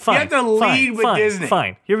 Fine. You have to lead with Disney.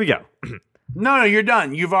 Fine. Here we go. No, you're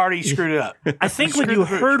done. You've already screwed it up. I think what Screw you the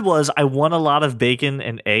pooch. heard was I want a lot of bacon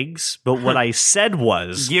and eggs, but what I said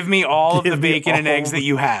was Give me all of the Give me bacon and all eggs that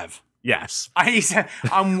you have. yes.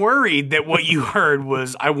 I'm worried that what you heard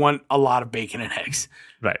was I want a lot of bacon and eggs.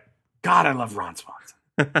 Right. God, I love Ron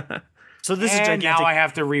Swanson. So this is And gigantic. now I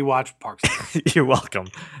have to rewatch Parks and Rec. You're welcome.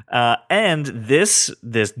 And this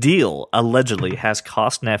deal allegedly has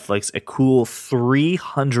cost Netflix a cool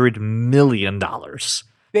 $300 million.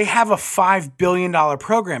 They have a $5 billion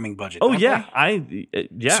programming budget. Oh don't yeah, they?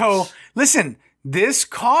 yes. So listen, this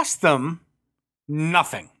cost them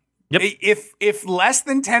nothing. Yep. If less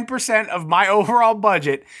than 10% of my overall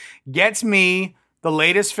budget gets me the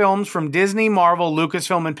latest films from Disney, Marvel,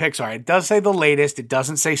 Lucasfilm, and Pixar. It does say the latest. It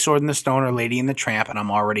doesn't say Sword in the Stone or Lady and the Tramp, and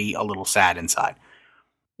I'm already a little sad inside.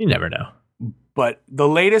 You never know. But the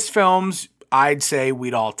latest films, I'd say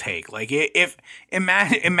we'd all take. Like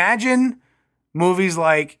imagine movies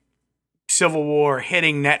like Civil War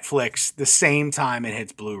hitting Netflix the same time it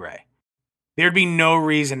hits Blu-ray. There'd be no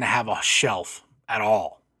reason to have a shelf at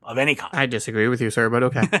all of any kind. I disagree with you, sir, but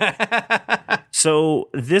okay. So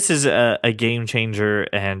this is a game changer,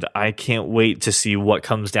 and I can't wait to see what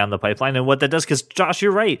comes down the pipeline and what that does. Because Josh,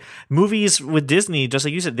 you're right. Movies with Disney, just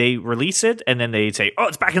like you said, they release it and then they say, "Oh,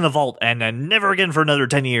 it's back in the vault," and then never again for another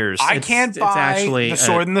 10 years. I can't it's buy actually the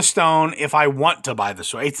Sword in the Stone if I want to buy the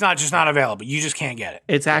sword. It's not just not available. You just can't get it.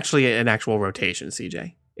 It's actually an actual rotation,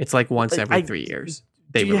 CJ. It's like once every 3 years.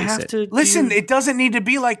 They Do you release have it. to Listen, it doesn't need to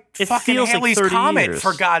be like It fucking feels like Halley's 30 Comet, years.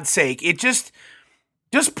 for God's sake. It just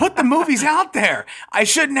put the movies out there. I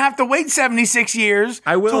shouldn't have to wait 76 years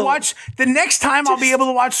I will. to watch. The next time I'll be able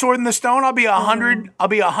to watch Sword in the Stone, I'll be 100. I'll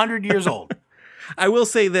be 100 years old. I will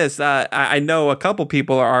say this. I know a couple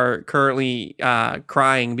people are currently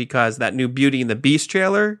crying because that new Beauty and the Beast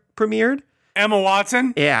trailer premiered. Emma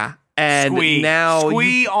Watson, Yeah. And squee, now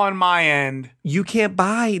squee on my end. you can't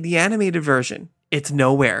buy the animated version. It's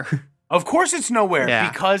nowhere. Of course, it's nowhere Yeah.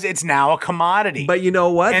 because it's now a commodity. But you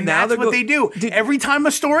know what? And now that's what they do. Every time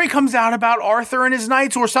a story comes out about Arthur and his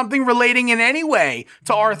knights or something relating in any way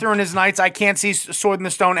to Arthur and his knights, I can't see Sword in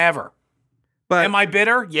the Stone ever. But Am I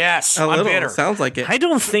bitter? Yes, a I'm little. bitter. Sounds like it. I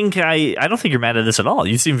don't think you're mad at this at all.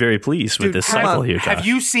 You seem very pleased with Dude, this come cycle on. here, Josh. Have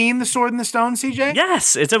you seen The Sword in the Stone, CJ?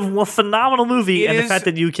 Yes, it's a phenomenal movie, It and the is fact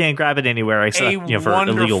that you can't grab it anywhere, except A for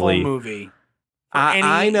wonderful illegally. movie.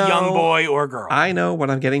 I Any know. young boy or girl. I know what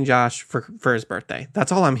I'm getting Josh for his birthday.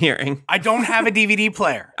 That's all I'm hearing. I don't have a DVD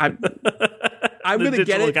player. I'm The gonna get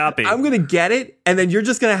digital it. copy. I'm gonna get it, and then you're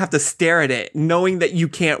just gonna have to stare at it, knowing that you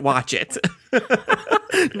can't watch it.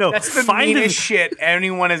 No, That's the find meanest shit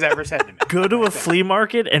anyone has ever said to me. go to a flea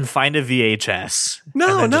market and find a VHS. and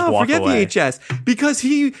No, then just no, walk forget away. VHS because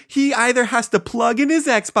he either has to plug in his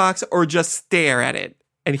Xbox or just stare at it,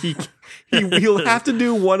 and he'll have to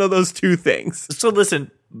do one of those two things. So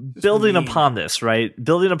listen, building mean. upon this, right?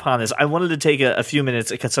 Building upon this, I wanted to take a few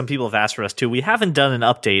minutes because some people have asked for us to. We haven't done an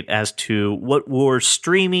update as to what we're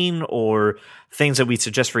streaming or things that we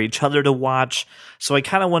suggest for each other to watch. So I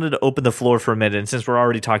kind of wanted to open the floor for a minute. And since we're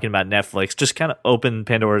already talking about Netflix, just kind of open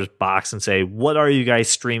Pandora's box and say, what are you guys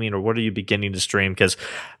streaming or what are you beginning to stream? Because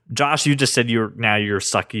Josh, you just said you're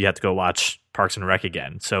stuck. You have to go watch Parks and Rec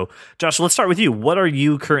again. So Josh, let's start with you. What are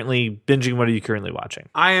you currently binging? What are you currently watching?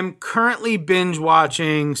 I am currently binge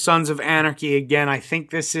watching Sons of Anarchy again. I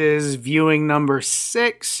think this is viewing number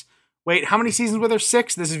 6. Wait, how many seasons were there?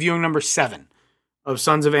 6? This is viewing number 7 of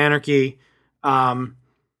Sons of Anarchy. And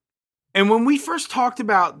when we first talked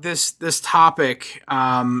about this topic,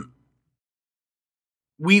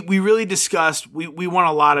 we really discussed, we want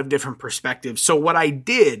a lot of different perspectives. So what I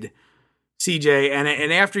did, CJ,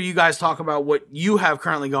 and after you guys talk about what you have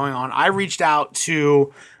currently going on, I reached out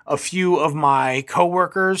to a few of my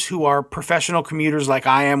coworkers who are professional commuters like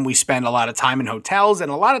I am. We spend a lot of time in hotels,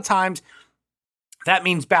 and a lot of times that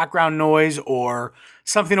means background noise or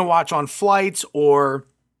something to watch on flights, or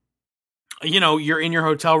you're in your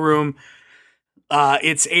hotel room.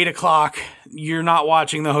 It's 8:00. You're not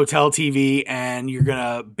watching the hotel TV and you're going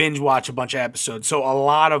to binge watch a bunch of episodes. So a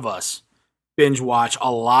lot of us binge watch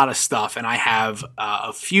a lot of stuff. And I have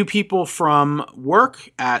a few people from work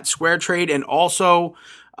at Square Trade and also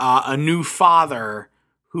a new father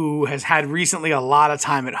who has had recently a lot of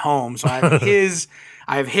time at home. So I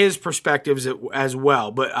have his perspectives as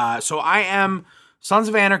well. But so I am Sons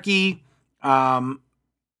of Anarchy.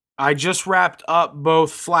 I just wrapped up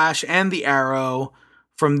both Flash and The Arrow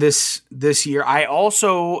from this year. I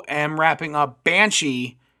also am wrapping up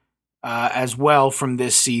Banshee as well from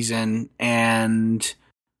this season, and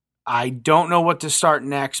I don't know what to start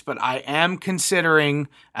next, but I am considering,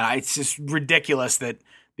 and it's just ridiculous that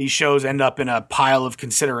these shows end up in a pile of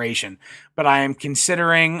consideration, but I am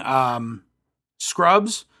considering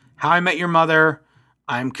Scrubs, How I Met Your Mother.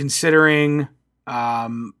 I'm considering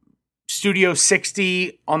Studio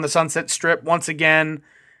 60 on the Sunset Strip once again.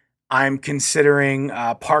 I'm considering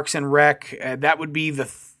Parks and Rec. That would be the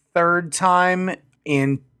third time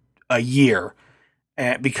in a year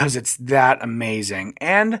because it's that amazing.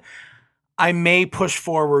 And I may push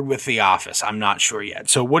forward with The Office. I'm not sure yet.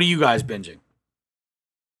 So what are you guys binging?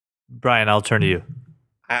 Brian, I'll turn to you.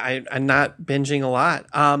 I'm not binging a lot.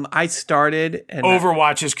 I started and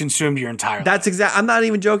Overwatch has consumed your entire life. I'm not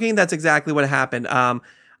even joking. That's exactly what happened.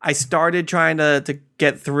 I started trying to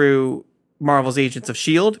get through Marvel's Agents of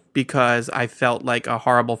S.H.I.E.L.D. because I felt like a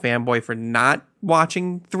horrible fanboy for not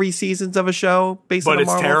watching 3 seasons of a show based on a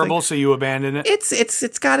Marvel But it's terrible, thing. so you abandon it?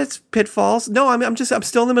 It's got its pitfalls. No, I'm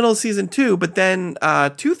still in the middle of season 2, but then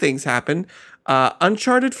 2 things happened.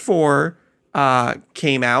 Uncharted 4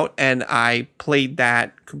 came out, and I played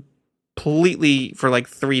that completely for like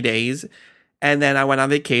 3 days. And then I went on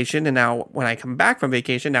vacation, and now when I come back from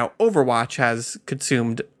vacation, now Overwatch has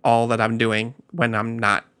consumed all that I'm doing when I'm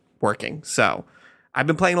not working. So I've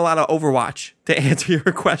been playing a lot of Overwatch to answer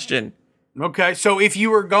your question. Okay, so if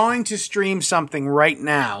you were going to stream something right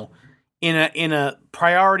now in a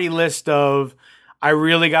priority list of I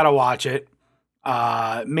really got to watch it,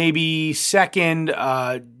 maybe second,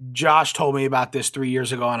 Josh told me about this 3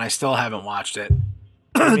 years ago, and I still haven't watched it.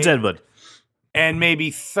 Deadwood. And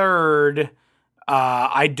maybe third,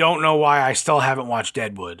 I don't know why I still haven't watched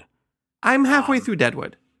Deadwood. I'm halfway through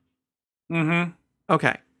Deadwood. Mm-hmm.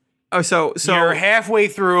 Okay. Oh, so you're halfway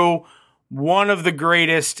through one of the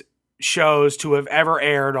greatest shows to have ever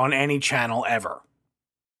aired on any channel ever,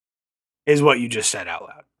 is what you just said out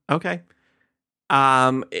loud. Okay.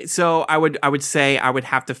 So I would say I would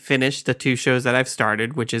have to finish the 2 shows that I've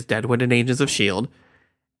started, which is Deadwood and Agents of S.H.I.E.L.D.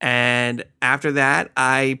 And after that,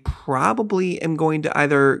 I probably am going to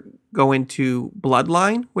either go into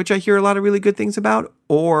Bloodline, which I hear a lot of really good things about,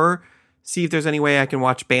 or see if there's any way I can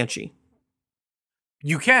watch Banshee.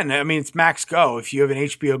 You can. I mean, it's Max Go. If you have an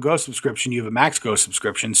HBO Go subscription, you have a Max Go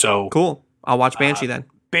subscription. So Cool. I'll watch Banshee then.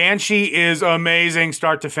 Banshee is amazing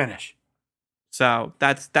start to finish. So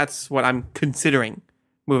that's what I'm considering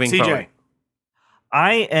moving CJ. forward.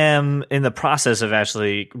 I am in the process of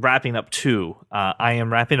actually wrapping up 2. I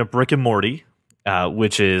am wrapping up Rick and Morty,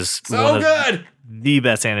 which is one of the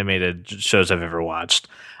best animated shows I've ever watched.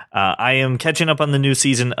 I am catching up on the new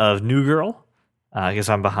season of New Girl, I guess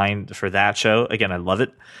I'm behind for that show. Again, I love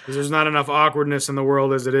it. Because there's not enough awkwardness in the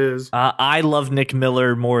world as it is. I love Nick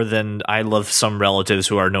Miller more than I love some relatives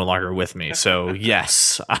who are no longer with me. So,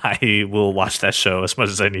 yes, I will watch that show as much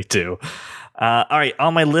as I need to. All right,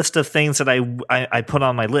 on my list of things that I put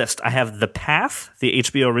on my list, I have The Path, the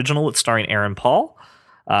HBO original with starring Aaron Paul.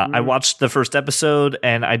 I watched the first episode,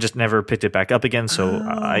 and I just never picked it back up again, so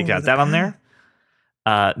I got that on there.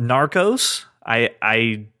 Narcos,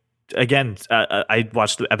 I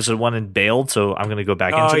watched episode 1 and bailed, so I'm going to go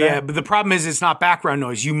back into that. Oh, yeah, but the problem is it's not background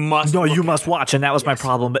noise. You must watch, and that was my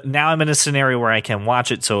problem. But now I'm in a scenario where I can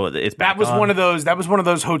watch it, so it's back on. That was one of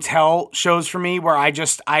those hotel shows for me where I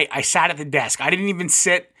sat at the desk. I didn't even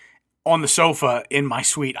sit on the sofa in my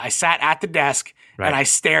suite. I sat at the desk, and I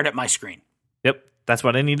stared at my screen. Yep. That's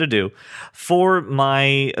what I need to do. For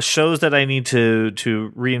my shows that I need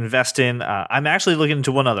to reinvest in, I'm actually looking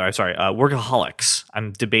into one other. I'm sorry, Workaholics.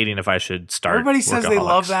 I'm debating if I should start. Everybody says they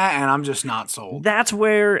love that, and I'm just not sold. That's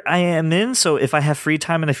where I am in. So if I have free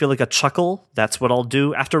time and I feel like a chuckle, that's what I'll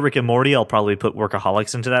do. After Rick and Morty, I'll probably put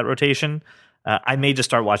Workaholics into that rotation. I may just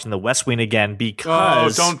start watching The West Wing again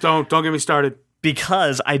because... Oh, don't get me started.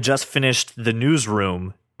 Because I just finished The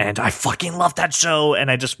Newsroom. And I fucking love that show, and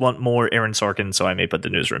I just want more Aaron Sorkin, so I may put The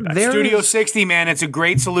Newsroom back. Studio 60, man, it's a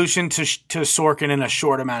great solution to Sorkin in a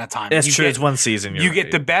short amount of time. It's true. It's one season. You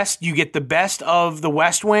get the best of The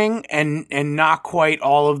West Wing, and not quite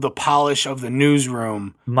all of the polish of The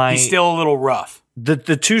Newsroom. He's still a little rough. The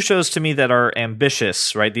two shows to me that are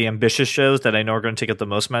ambitious, right? The ambitious shows that I know are going to take up the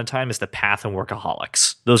most amount of time is The Path and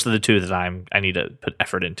Workaholics. Those are the two that I need to put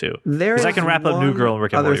effort into. Because I can wrap up New Girl and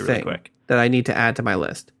Rick and Morty really quick. That I need to add to my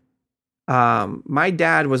list. My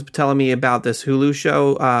dad was telling me about this Hulu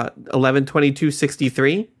show,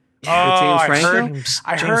 11/22/63. James Franco.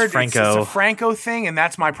 I heard it's a Franco thing, and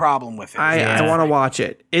that's my problem with it. I want to watch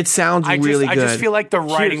it. It sounds really good. I just feel like the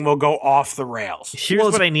writing will go off the rails. Here's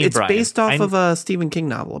what I need, Brian. It's based off of a Stephen King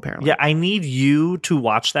novel, apparently. Yeah, I need you to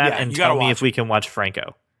watch that and tell me if we can watch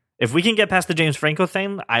Franco. If we can get past the James Franco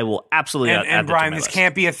thing, I will absolutely. And Brian, this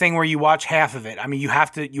can't be a thing where you watch half of it. I mean, you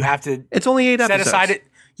have to. It's only 8 episodes. Set aside it.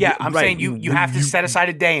 Yeah, I'm saying you have to set aside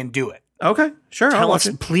a day and do it. Okay, sure. Tell us,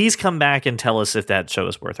 please come back and tell us if that show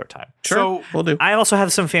is worth our time. Sure, so, we'll do. I also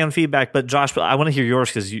have some fan feedback, but Josh, I want to hear yours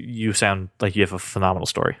because you sound like you have a phenomenal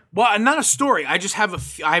story. Well, not a story. I just have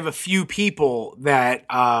a few people that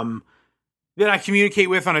I communicate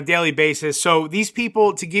with on a daily basis. So these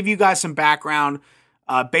people, to give you guys some background,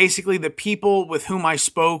 basically the people with whom I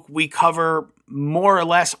spoke, we cover more or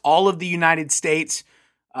less all of the United States,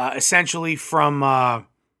 essentially from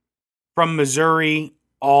Missouri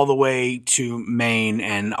all the way to Maine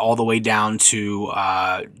and all the way down to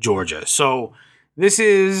Georgia. So this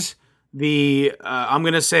is the, I'm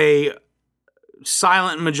going to say,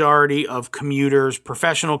 silent majority of commuters,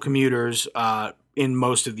 professional commuters in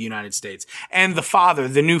most of the United States. And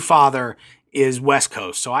the new father is West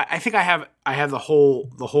Coast. So I think I have the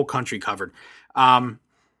whole country covered. From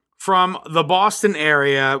the Boston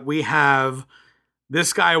area, we have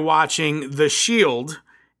this guy watching The Shield.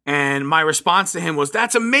 And my response to him was,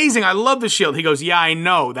 "That's amazing. I love The Shield." He goes, "Yeah, I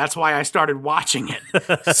know. That's why I started watching it."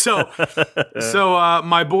 So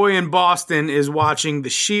my boy in Boston is watching The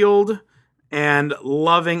Shield and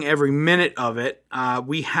loving every minute of it.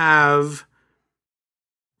 We have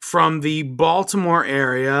from the Baltimore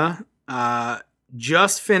area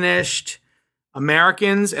just finished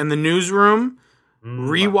Americans and The Newsroom.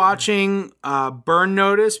 Rewatching Burn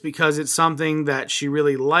Notice because it's something that she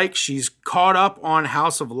really likes. She's caught up on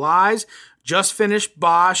House of Lies, just finished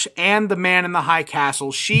Bosch, and The Man in the High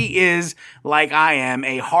Castle. She is, like I am,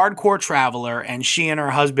 a hardcore traveler, and she and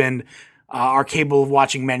her husband are capable of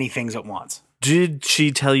watching many things at once. Did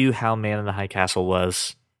she tell you how Man in the High Castle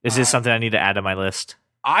was? Is this something I need to add to my list?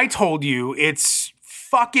 I told you it's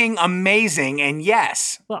fucking amazing, and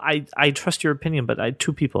yes. Well, I trust your opinion, but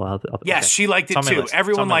two people. Yes, she liked it too.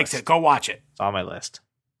 Everyone likes it. Go watch it. It's on my list.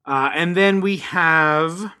 And then we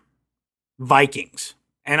have Vikings,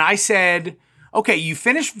 and I said, okay, you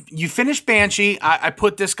finished Banshee. I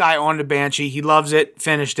put this guy on to Banshee. He loves it.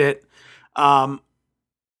 Finished it.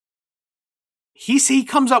 He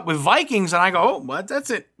comes up with Vikings, and I go, oh, what? That's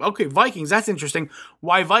it. Okay, Vikings. That's interesting.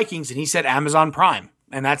 Why Vikings? And he said Amazon Prime,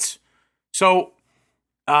 and that's so.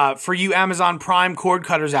 For you Amazon Prime cord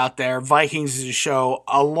cutters out there, Vikings is a show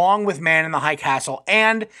along with Man in the High Castle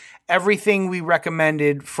and everything we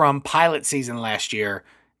recommended from pilot season last year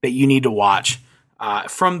that you need to watch.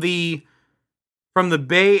 From the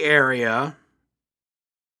Bay Area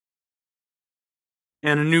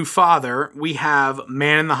and A New Father, we have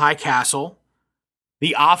Man in the High Castle,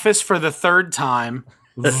 The Office for the third time,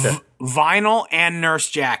 Vinyl, and Nurse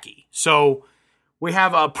Jackie. So we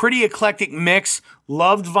have a pretty eclectic mix.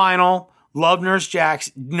 Loved Vinyl, loved Nurse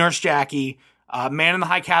Jackie. Man in the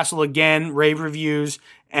High Castle again, rave reviews,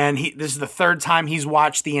 and this is the third time he's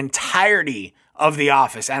watched the entirety of The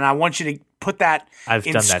Office, and I want you to put that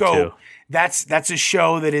in done scope. That too. That's a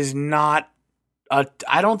show that is not.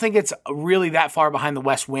 I don't think it's really that far behind The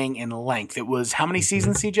West Wing in length. It was how many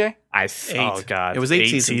seasons, CJ? Oh God, It was eight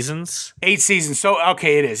seasons. 8 seasons. So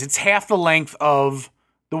okay, it is. It's half the length of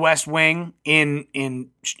The West Wing in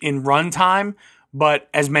runtime, but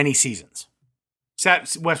as many seasons.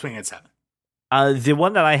 West Wing had 7. The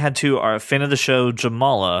one that I had to are a fan of the show,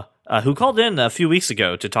 Jamala, who called in a few weeks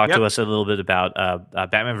ago to talk to us a little bit about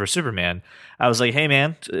Batman vs Superman. I was like, "Hey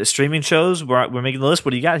man, streaming shows, we're making the list.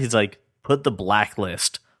 What do you got?" He's like, "Put The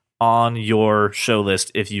Blacklist on your show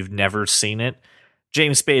list if you've never seen it.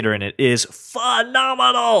 James Spader in it is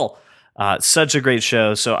phenomenal. Such a great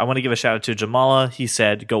show." So I want to give a shout out to Jamala. He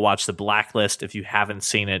said, "Go watch The Blacklist if you haven't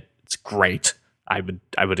seen it. It's great. I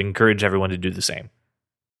would encourage everyone to do the same."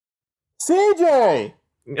 CJ!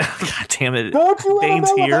 God damn it. Don't you want to Bane's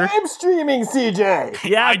know here. what I'm streaming, CJ?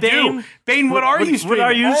 Yeah, I Bane. do. Bane, what are you streaming? What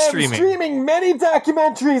are you I am streaming? streaming many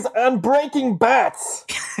documentaries on Breaking Bats.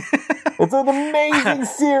 It's an amazing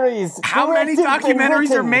series. How many directed and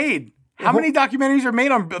documentaries are written. many documentaries are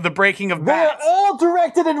made on the breaking of They're bats? all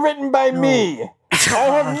directed and written by me. I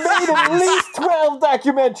have made at least 12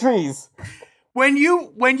 documentaries. When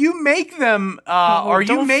you make them, are you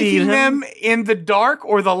don't making feed him. them in the dark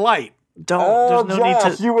or the light? Oh, There's no Josh,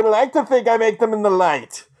 need to. you would like to think I make them in the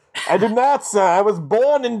light. I do not, sir. I was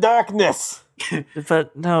born in darkness.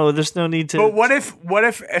 But no, there's no need to. But what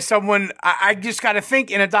if someone? I just got to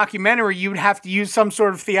think in a documentary you would have to use some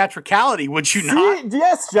sort of theatricality, would you not? See?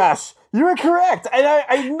 Yes, Josh, you are correct. And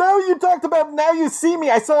I know you talked about Now You See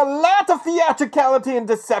Me. I saw a lot of theatricality and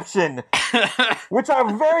deception, which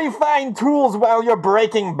are very fine tools while you're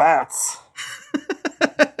breaking bats.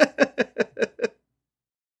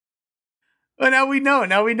 Well, now we know,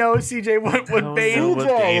 CJ, what Bane. know what Bane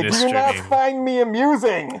CJ, is do you not streaming. find me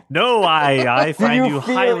amusing? No, I Do find you you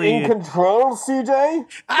feel highly. in control, CJ? No,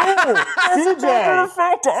 CJ. matter of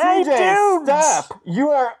fact, I CJ, don't. stop. You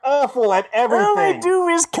are awful at everything. All I do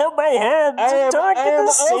is cut my hands I and am, talk I in am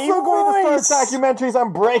the same also going voice. to start documentaries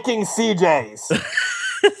on breaking CJs.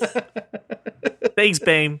 Thanks,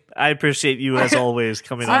 Bane. I appreciate you as always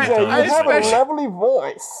coming on. CJ, and you telling us have a about it. lovely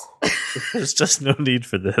voice. There's just no need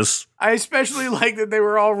for this. I especially like that they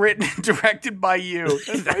were all written and directed by you.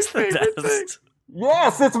 That's my favorite thing. Best.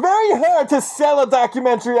 Yes, it's very hard to sell a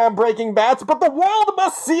documentary on Breaking Bats, but the world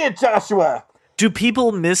must see it, Joshua. Do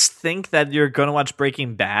people misthink that you're going to watch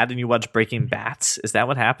Breaking Bad and you watch Breaking Bats? Is that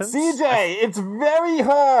what happens? CJ, it's very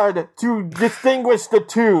hard to distinguish the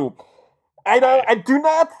two. I do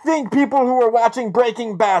not think people who are watching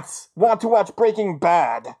Breaking Bats want to watch Breaking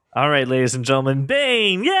Bad. All right, ladies and gentlemen,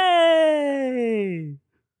 Bane, yay!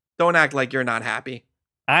 Don't act like you're not happy.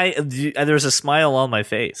 There's a smile on my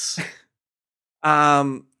face.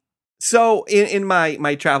 So in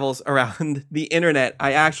my travels around the internet,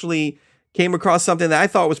 I actually came across something that I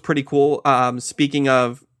thought was pretty cool. Speaking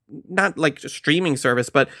of not like a streaming service,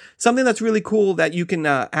 but something that's really cool that you can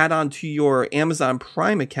add on to your Amazon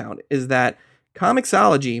Prime account is that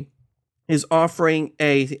Comixology is offering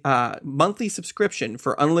a monthly subscription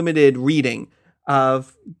for unlimited reading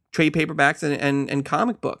of trade paperbacks and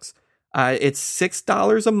comic books. It's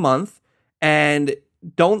 $6 a month, and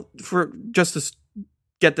just to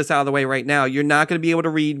get this out of the way right now, you're not going to be able to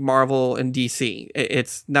read Marvel and DC.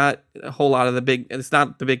 It's not a whole lot of it's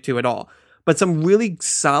not the big two at all. But some really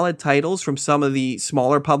solid titles from some of the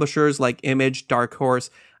smaller publishers like Image, Dark Horse,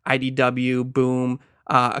 IDW, Boom,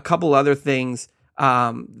 a couple other things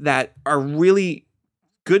that are really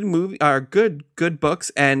good books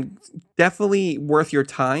and definitely worth your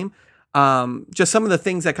time. Just some of the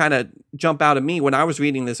things that kind of jump out at me when I was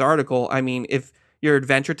reading this article. I mean, if you're an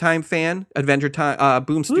Adventure Time fan, Adventure Time,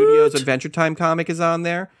 Boom Studios Adventure Time comic is on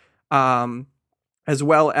there. As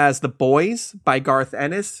well as The Boys by Garth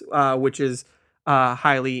Ennis, which is a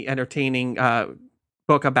highly entertaining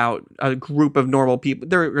book about a group of normal people.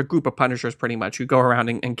 They're a group of Punishers, pretty much, who go around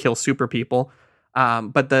and kill super people.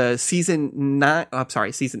 But the season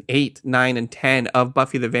 8, 9, and 10 of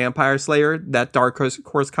Buffy the Vampire Slayer, that Dark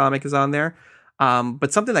Horse comic is on there.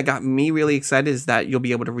 But something that got me really excited is that you'll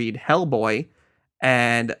be able to read Hellboy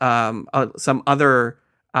and some other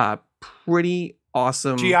pretty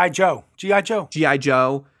awesome G.I. Joe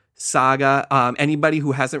Saga. Anybody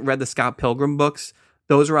who hasn't read the Scott Pilgrim books,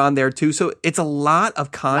 Those are on there too. So it's a lot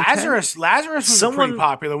of content. Lazarus was a pretty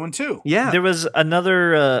popular one too. Yeah. There was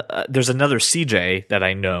another. There's another CJ that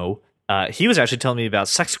I know. He was actually telling me about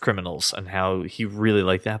Sex Criminals and how he really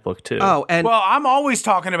liked that book too. Oh, and Well, I'm always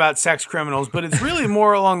talking about sex criminals, but it's really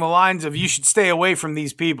more along the lines of you should stay away from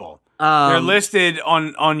these people. They're listed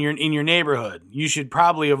in your neighborhood. You should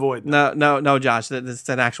probably avoid them. no, Josh. This is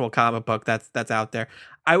an actual comic book that's out there.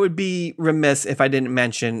 I would be remiss if I didn't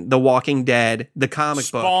mention The Walking Dead, the comic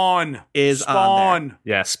book. Spawn is on there.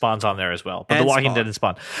 Yeah, Spawn's on there as well. But And The Walking Spawn. Dead and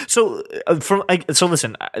Spawn. So so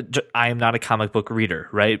listen, I am not a comic book reader,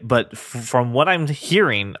 right? But from what I'm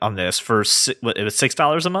hearing on this, it was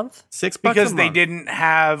 $6 a month. $6 because a they month. didn't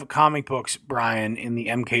have comic books, Brian, in the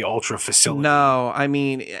MK Ultra facility. No, I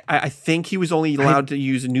mean, I think he was only allowed to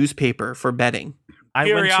use newspaper for betting. I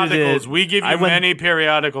went to Periodicals. the. We give you I went- many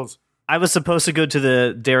periodicals. I was supposed to go to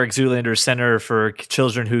the Derek Zoolander Center for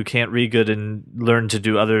children who can't read good and learn to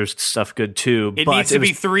do other stuff good too. It but needs to be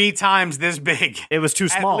was, 3 times this big. It was too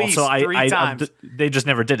At small, least so three times. they just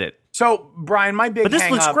never did it. So, Brian, my big But this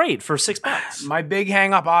hang looks up, great for $6. My big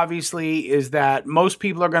hang up, obviously, is that most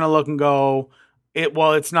people are going to look and go,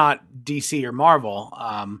 it's not DC or Marvel.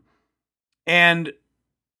 And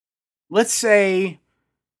let's say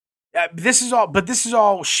this is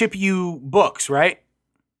all ship you books, right?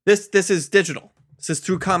 This is digital. This is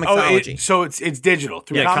through Comixology. So it's digital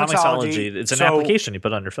through Yeah, Comixology. It's an So application you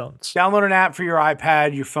put on your phones. download an app for your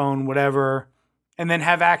iPad, your phone, whatever, and then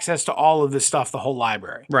have access to all of this stuff, the whole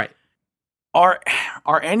library. Right. Are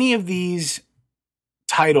any of these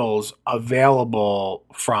titles available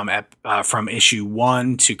from issue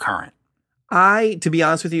 1 to current? To be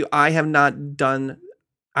honest with you, I haven't downloaded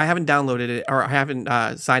it or I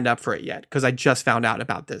haven't signed up for it yet because I just found out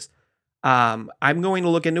about this. I'm going to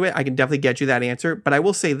look into it. I can definitely get you that answer, but I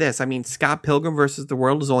will say this. I mean, Scott Pilgrim versus the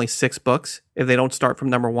World is only 6 books. If they don't start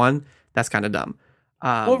from number 1, that's kind of dumb.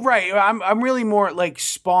 Well, right. I'm really more like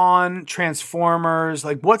Spawn, Transformers.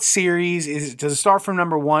 Like, what series is it? Does it start from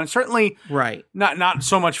number 1? Certainly, Right. not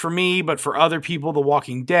so much for me, but for other people, The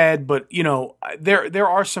Walking Dead. But there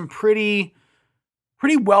are some pretty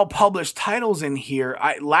well published titles in here.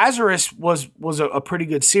 Lazarus was a pretty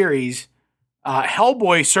good series.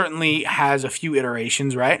 Hellboy certainly has a few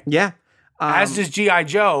iterations, right? Yeah. As does G.I.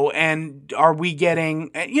 Joe. And are we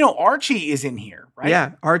getting, Archie is in here, right?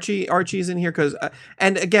 Yeah, Archie's in here because,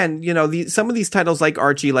 and again, some of these titles like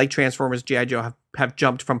Archie, like Transformers, G.I. Joe have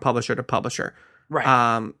jumped from publisher to publisher.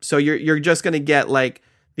 Right. So you're just going to get like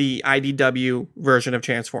the IDW version of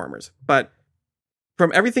Transformers. But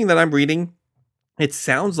from everything that I'm reading, it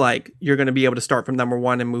sounds like you're going to be able to start from number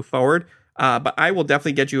 1 and move forward. But I will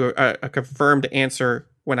definitely get you a confirmed answer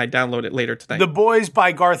when I download it later tonight. The Boys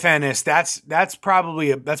by Garth Ennis. That's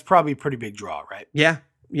probably a pretty big draw, right? Yeah.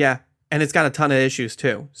 And it's got a ton of issues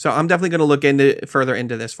too. So I'm definitely going to look further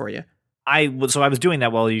into this for you. I was doing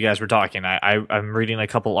that while you guys were talking. I'm reading a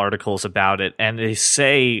couple articles about it, and they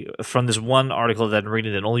say from this one article that I'm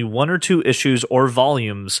reading that only 1 or 2 issues or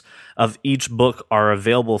volumes of each book are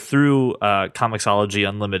available through Comixology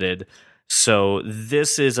Unlimited. So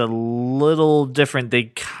this is a little different.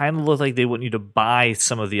 They kind of look like they want you to buy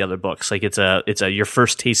some of the other books. Like it's a your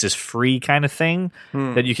first taste is free kind of thing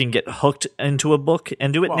that you can get hooked into a book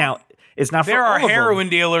and do it. Well, now, it's not for There all are of them. heroin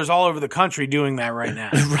dealers all over the country doing that right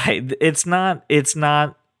now. Right. It's not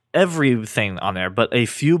everything on there, but a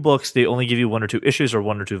few books, they only give you 1 or 2 issues or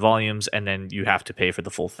 1 or 2 volumes, and then you have to pay for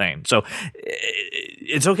the full thing. So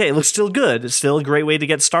it's okay. It looks still good. It's still a great way to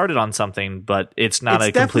get started on something, but it's not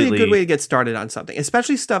It's definitely a good way to get started on something,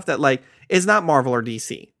 especially stuff that like is not Marvel or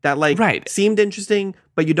DC that like Right. seemed interesting,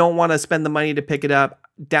 but you don't want to spend the money to pick it up.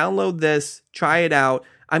 Download this, try it out.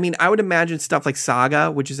 I mean, I would imagine stuff like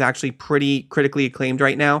Saga, which is actually pretty critically acclaimed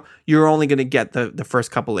right now. You're only going to get the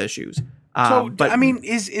first couple issues. But I mean,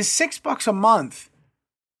 is $6 a month?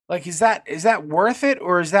 Like, is that worth it,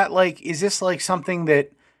 or is this like something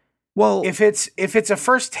that? Well, If it's a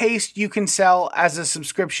first taste, you can sell as a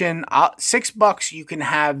subscription. $6, you can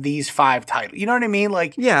have these 5 titles. You know what I mean?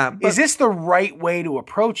 Like, yeah, is this the right way to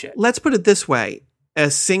approach it? let's put it this way. A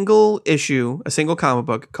single comic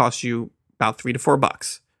book costs you about $3 to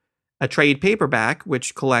 $4. A trade paperback,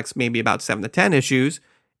 which collects maybe about 7 to 10 issues,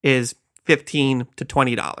 is $15 to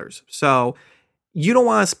 $20. So you don't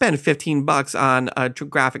want to spend $15 on a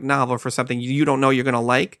graphic novel for something you don't know you're going to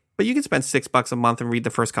like, but you can spend $6 a month and read the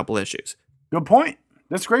first couple issues. Good point.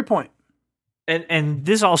 That's a great point. And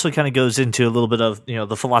this also kind of goes into a little bit of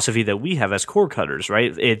the philosophy that we have as cord cutters,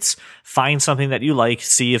 right? It's find something that you like,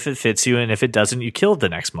 see if it fits you, and if it doesn't, you kill it the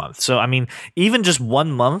next month. So I mean, even just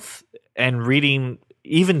 1 month and reading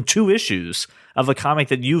even 2 issues of a comic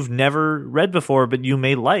that you've never read before, but you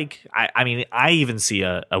may like. I mean, I even see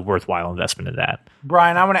a worthwhile investment in that.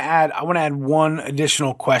 Brian, I want to add one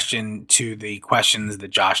additional question to the questions that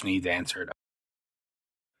Josh needs answered.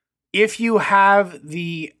 If you have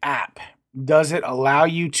the app, does it allow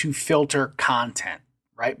you to filter content,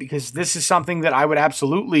 right? Because this is something that I would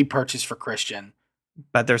absolutely purchase for Christian.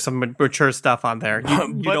 But there's some mature stuff on there.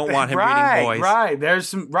 You don't want him reading boys. Right. There's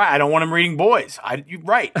some, right. I don't want him reading boys.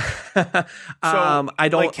 Right. So, I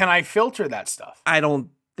don't. like, can I filter that stuff? I don't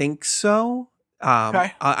think so.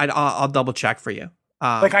 Okay. I'll double check for you.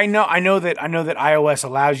 Like, I know that iOS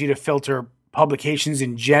allows you to filter publications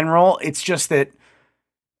in general. It's just that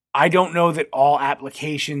I don't know that all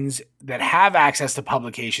applications that have access to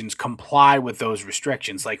publications comply with those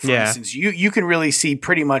restrictions. Like, for instance, you can really see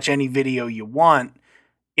pretty much any video you want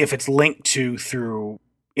if it's linked to through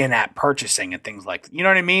in-app purchasing and things like that. You know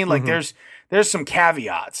what I mean? Like, there's some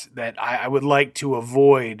caveats that I would like to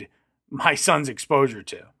avoid my son's exposure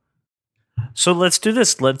to. So let's do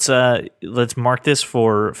this. Let's mark this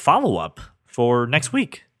for follow-up for next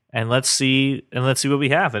week. And let's see what we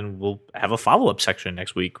have, and we'll have a follow-up section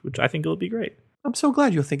next week, which I think will be great. I'm so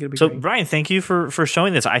glad you'll think it'll be so, great. So, Brian, thank you for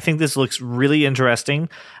showing this. I think this looks really interesting.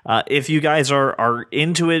 If you guys are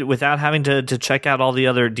into it without having to check out all the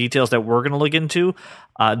other details that we're going to look into,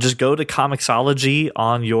 just go to Comixology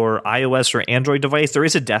on your iOS or Android device. There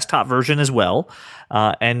is a desktop version as well,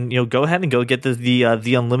 and go ahead and go get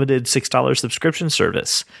the unlimited $6 subscription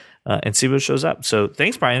service. And see what shows up. So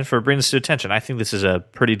thanks, Brian, for bringing this to attention. I think this is a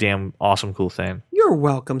pretty damn awesome, cool thing. You're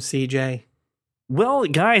welcome, CJ. Well,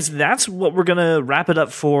 guys, that's what we're going to wrap it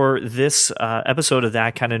up for this episode of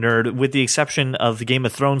That Kind of Nerd, with the exception of the Game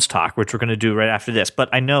of Thrones talk, which we're going to do right after this. But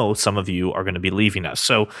I know some of you are going to be leaving us.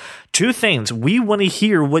 So 2 things. We want to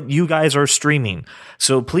hear what you guys are streaming.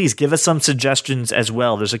 So please give us some suggestions as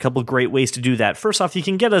well. There's a couple great ways to do that. First off, you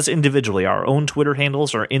can get us individually. Our own Twitter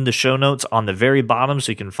handles are in the show notes on the very bottom,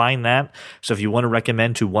 so you can find that. So if you want to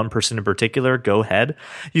recommend to one person in particular, go ahead.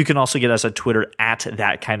 You can also get us at Twitter at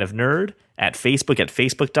That Kind of Nerd, at Facebook at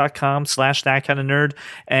facebook.com/thatkindofnerd.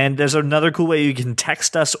 And there's another cool way you can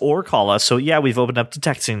text us or call us. So yeah, we've opened up to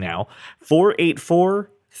texting now.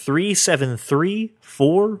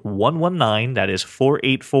 484-373-4119. That is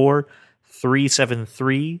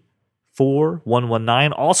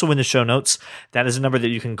 484-373-4119. Also in the show notes, that is a number that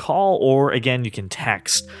you can call, or again, you can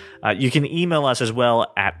text. You can email us as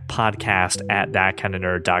well at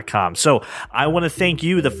podcast@thatkindofnerd.com. So I want to thank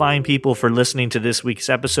you, the fine people, for listening to this week's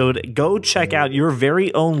episode. Go check out your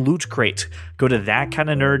very own Loot Crate. Go to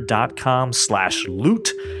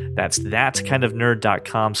thatkindofnerd.com/loot. That's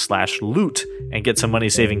thatkindofnerd.com/loot, and get some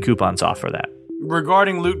money-saving coupons off for that.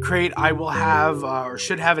 Regarding Loot Crate, I will have or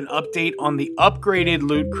should have an update on the upgraded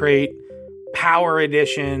Loot Crate Power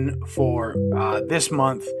Edition for this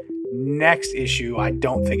month. Next issue, I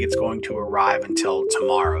don't think it's going to arrive until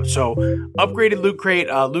tomorrow. So, upgraded Loot Crate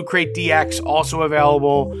DX, also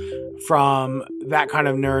available from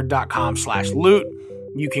thatkindofnerd.com/loot.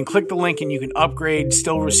 You can click the link and you can upgrade,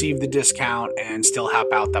 still receive the discount, and still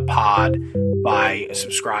help out the pod by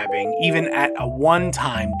subscribing, even at a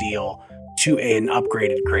one-time deal to an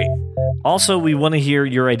upgraded crate. Also, we want to hear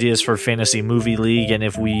your ideas for Fantasy Movie League, and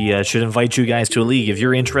if we should invite you guys to a league. If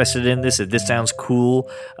you're interested in this, if this sounds cool,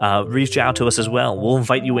 reach out to us as well. We'll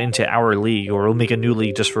invite you into our league, or we'll make a new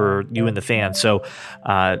league just for you and the fans. So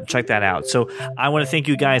check that out. So I want to thank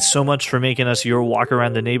you guys so much for making us your walk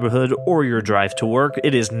around the neighborhood or your drive to work.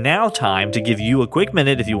 It is now time to give you a quick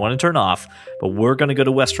minute if you want to turn off, but we're going to go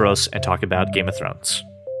to Westeros and talk about Game of Thrones.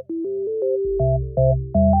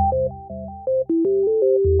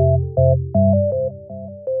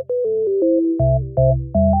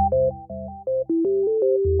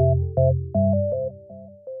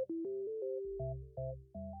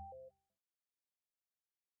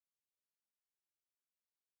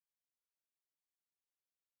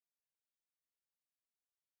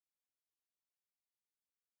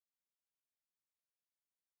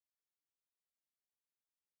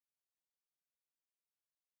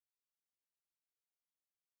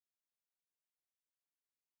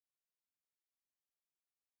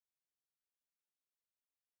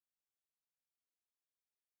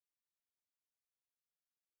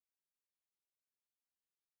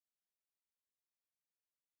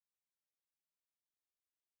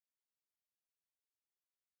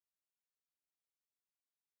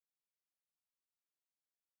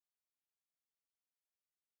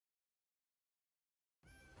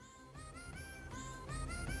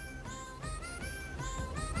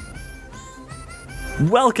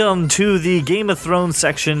 Welcome to the Game of Thrones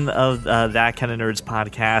section of That Kind of Nerds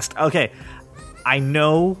podcast. Okay, I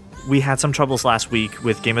know we had some troubles last week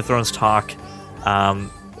with Game of Thrones talk.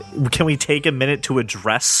 Can we take a minute to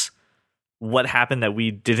address what happened that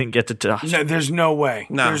we didn't get to touch? No, there's no way.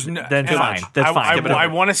 No. There's Then fine. That's fine. I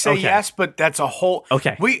want to say Okay. yes, but that's a whole.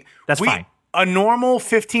 Okay. That's fine. A normal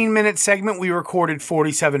 15-minute segment we recorded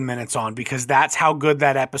 47 minutes on because that's how good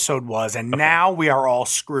that episode was, and now we are all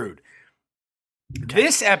screwed.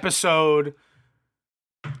 This episode,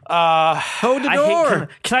 Hold the door.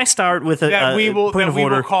 Can I start with a that we will point that of we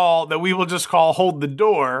order? will call that we will just call hold the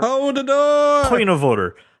door. Hold the door. Point of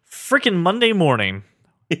order. Freaking Monday morning,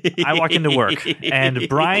 I walk into work, and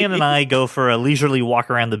Brian and I go for a leisurely walk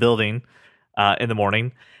around the building in the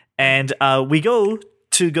morning, and we go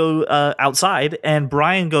outside, and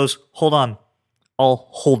Brian goes, "Hold on, I'll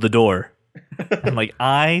hold the door." I'm like,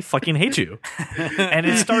 I fucking hate you. And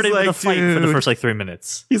it started with like, a fight for the "Dude." first 3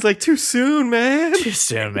 minutes. He's like, too soon, man. Too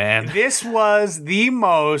soon, man. This was the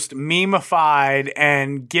most memeified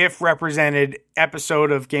and GIF represented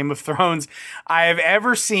episode of Game of Thrones I have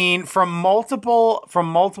ever seen from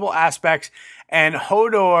multiple aspects. And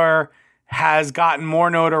Hodor has gotten more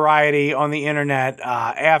notoriety on the internet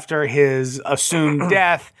after his assumed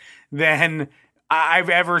death than I've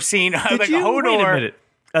ever seen. Like Hodor, Wait a minute.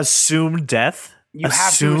 Assumed death? you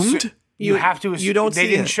have Assumed? to. You have to. you don't They see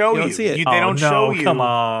didn't it. show You don't you. see it. They don't show you. Come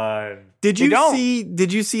on. Did They you don't. see?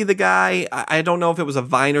 Did you see the guy? I don't know if it was a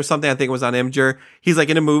Vine or something. I think it was on Imgur. He's like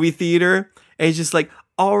in a movie theater, and he's just like,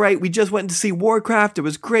 "All right, we just went to see Warcraft. It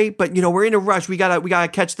was great, but we're in a rush. We gotta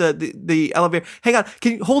catch the elevator. Hang on,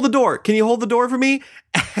 can you hold the door? Can you hold the door for me?"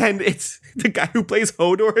 And it's the guy who plays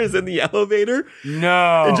Hodor is in the elevator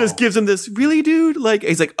No. and just gives him this, "Really, dude?" Like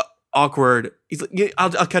he's like awkward. He's like, "Yeah,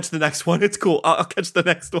 I'll catch the next one. It's cool. I'll catch the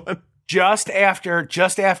next one." just after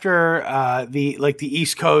the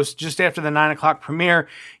East Coast, just after the 9:00 premiere,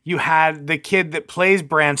 you had the kid that plays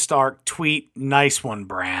Bran Stark tweet, "Nice one,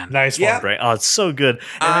 Bran." Nice Yeah. one, Brian. Oh, it's so good.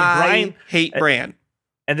 And then Brian, I hate Bran.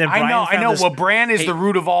 and then Brian I found know. this- Well, Bran is the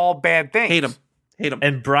root of all bad things. Hate him. Hate him.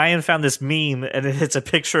 and Brian found this meme, and it's a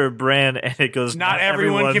picture of Bran, and it goes, Not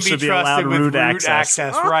everyone can be should trusted allowed with root root access.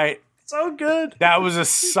 Right. So good. That was a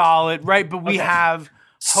solid right. But we have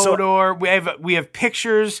So- Hodor. We have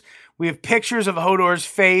pictures. We have pictures of Hodor's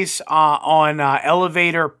face on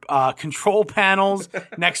elevator control panels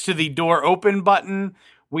next to the door open button.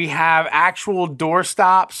 We have actual door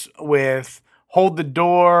stops with hold the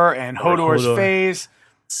door and Hodor's Hodor. face.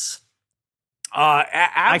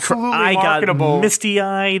 Absolutely I marketable. got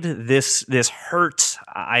misty-eyed. This hurt.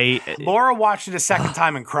 Laura watched it a second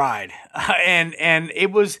time and cried, and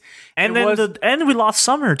it was. And it then was, we lost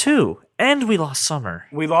Summer too. And we lost Summer.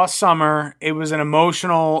 we lost Summer. It was an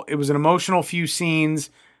emotional few scenes.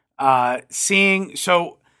 Seeing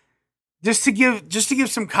so, just to give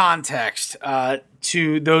some context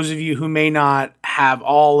to those of you who may not have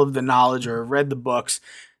all of the knowledge or read the books,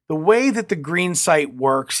 the way that the Green Site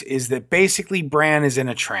works is that basically Bran is in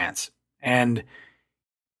a trance, and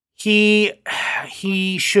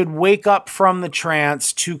he should wake up from the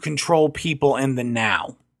trance to control people in the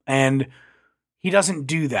now, and he doesn't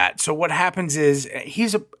do that. So what happens is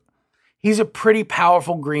he's a pretty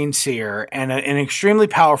powerful green seer and an extremely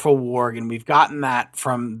powerful warg, and we've gotten that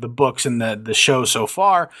from the books and the show so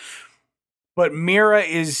far. But Mira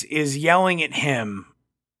is yelling at him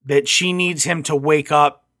that she needs him to wake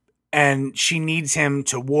up and she needs him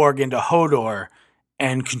to warg into Hodor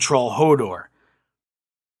and control Hodor.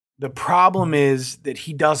 The problem is that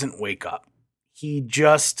he doesn't wake up. He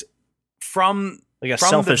just from Like a from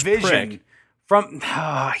selfish the vision, prick.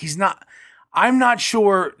 he's not. I'm not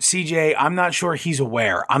sure, CJ. I'm not sure he's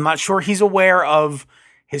aware. I'm not sure he's aware of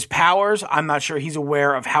his powers. I'm not sure he's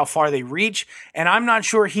aware of how far they reach, and I'm not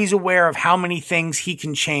sure he's aware of how many things he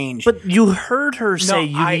can change. But you heard her say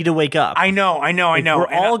you need to wake up. I know. Like, we're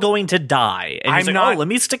And all going to die. And he's I'm like, not- let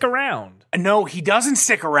me stick around. No, he doesn't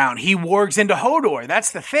stick around. He wargs into Hodor.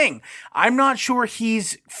 That's the thing. I'm not sure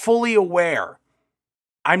he's fully aware.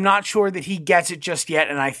 I'm not sure that he gets it just yet.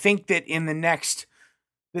 And I think that in the next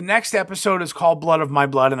episode is called Blood of My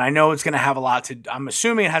Blood. And I know it's going to have I'm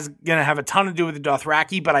assuming it going to have a ton to do with the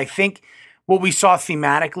Dothraki. But I think what we saw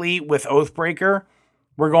thematically with Oathbreaker,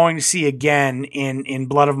 we're going to see again in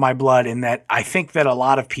Blood of My Blood, in that I think that a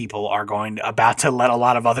lot of people are about to let a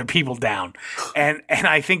lot of other people down. And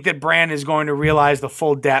I think that Bran is going to realize the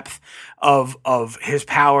full depth of his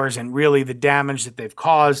powers and really the damage that they've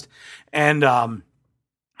caused. And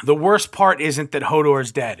the worst part isn't that Hodor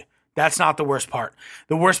is dead. That's not the worst part.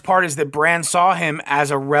 The worst part is that Bran saw him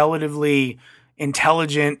as a relatively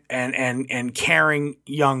intelligent and caring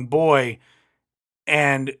young boy,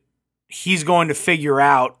 and he's going to figure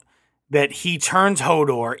out that he turns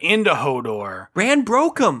Hodor into Hodor. Bran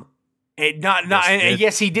broke him.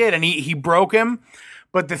 Yes, he did, and he broke him.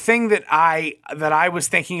 But the thing that I was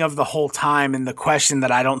thinking of the whole time, and the question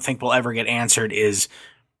that I don't think will ever get answered is,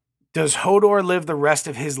 does Hodor live the rest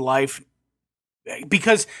of his life?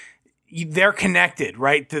 Because they're connected,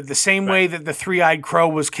 right? The same way that the three-eyed crow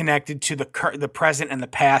was connected to the present and the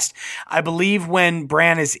past. I believe when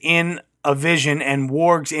Bran is in a vision and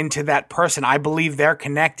wargs into that person, I believe they're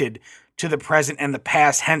connected to the present and the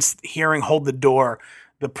past, hence hearing hold the door,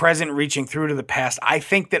 the present reaching through to the past. I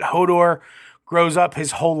think that Hodor grows up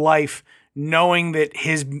his whole life knowing that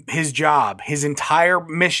his job, his entire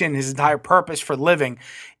mission, his entire purpose for living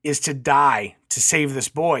is to die to save this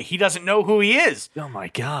boy. He doesn't know who he is. Oh my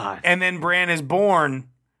God. And then Bran is born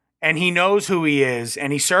and he knows who he is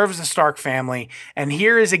and he serves the Stark family. And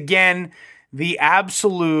here is again the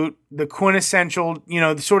absolute, the quintessential,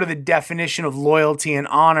 sort of the definition of loyalty and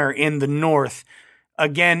honor in the North,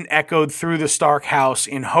 again echoed through the Stark house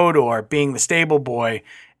in Hodor, being the stable boy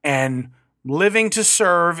and living to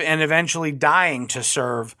serve and eventually dying to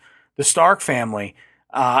serve the Stark family.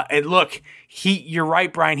 And look, you're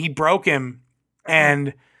right, Brian. He broke him,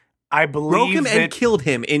 and I believe Broke him and killed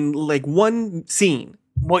him in like one scene.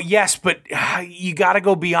 Well, yes, but you got to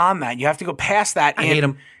go beyond that. You have to go past that. I hate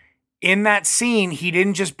him. In that scene, he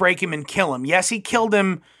didn't just break him and kill him. Yes, he killed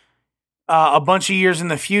him a bunch of years in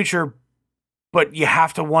the future, but you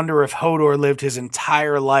have to wonder if Hodor lived his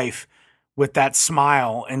entire life with that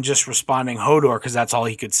smile and just responding Hodor because that's all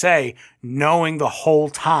he could say, knowing the whole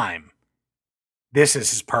time this is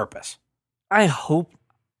his purpose. I hope.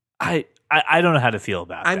 I don't know how to feel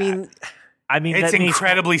about that. I mean, it's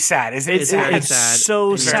incredibly sad, isn't it? It's sad.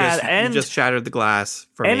 so sad, You just shattered the glass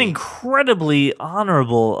for and me. incredibly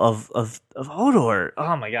honorable of Hodor.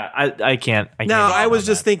 Oh my God, I can't. I was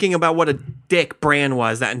just thinking about what a dick Bran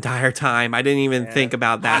was that entire time. I didn't even think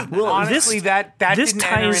about that. Well, honestly, that this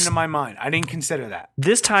didn't enter ties- into my mind. I didn't consider that.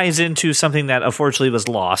 This ties into something that unfortunately was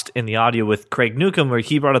lost in the audio with Craig Newcomb, where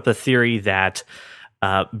he brought up the theory that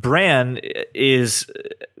Bran is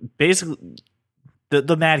basically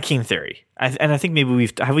the Mad King theory, and I think maybe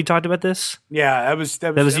have we talked about this? Yeah, that was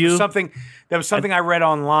something I read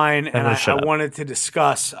online, and I wanted to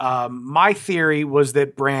discuss. My theory was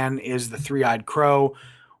that Bran is the three-eyed crow.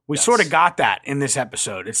 We sort of got that in this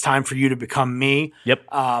episode. It's time for you to become me. Yep.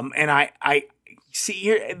 And I see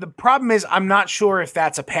here. The problem is I'm not sure if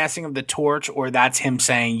that's a passing of the torch or that's him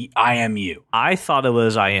saying I am you. I thought it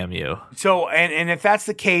was I am you. So and if that's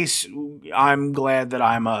the case, I'm glad that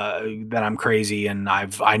I'm crazy and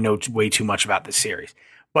I know way too much about this series.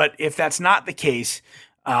 But if that's not the case,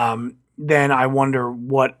 then I wonder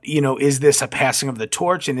what is this a passing of the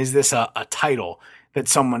torch, and is this a title that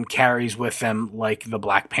someone carries with them, like the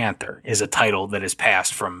Black Panther is a title that is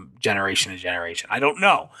passed from generation to generation? I don't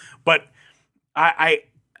know, but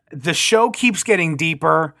the show keeps getting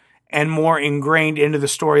deeper and more ingrained into the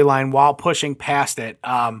storyline while pushing past it.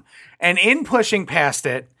 And in pushing past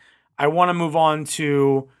it, I want to move on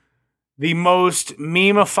to the most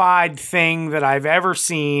meme-ified thing that I've ever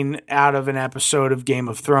seen out of an episode of Game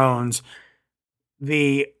of Thrones.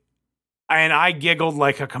 And I giggled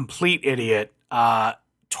like a complete idiot. Tormund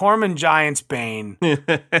Giantsbane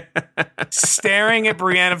staring at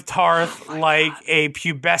Brienne of Tarth like a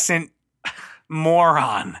pubescent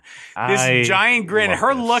moron. This giant grin,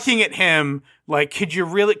 her looking at him like, could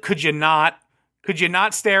you not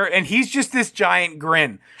stare? And he's just this giant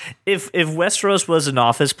grin. If Westeros was an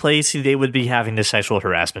office place, they would be having this sexual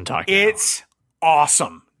harassment talk. It's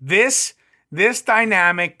awesome. This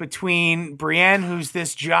dynamic between Brienne, who's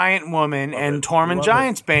this giant woman, and Tormund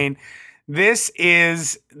Giantsbane, this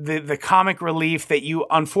is the comic relief that you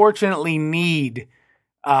unfortunately need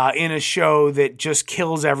in a show that just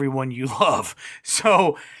kills everyone you love.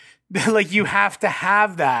 So, like, you have to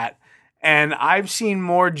have that. And I've seen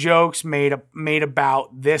more jokes made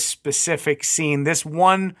about this specific scene, this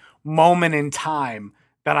one moment in time,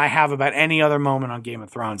 than I have about any other moment on Game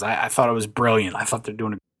of Thrones. I thought it was brilliant. I thought they're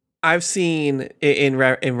doing it. I've seen in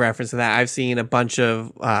reference to that, I've seen a bunch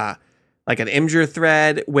of like an Imgur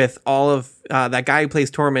thread with all of that guy who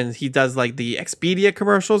plays Tormund. He does like the Expedia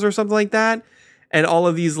commercials or something like that. And all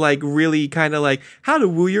of these like really kind of like how to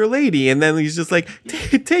woo your lady. And then he's just like,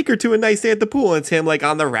 take her to a nice day at the pool. And it's him like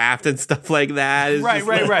on the raft and stuff like that. It's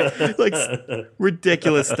right. Like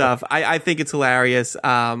ridiculous stuff. I think it's hilarious.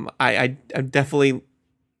 I'm definitely,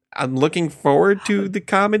 I'm looking forward to the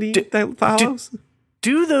comedy that follows.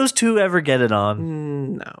 Do those two ever get it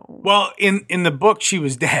on? No. Well, in the book, she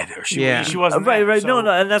was dead, or she wasn't. Right. There, right. so. No.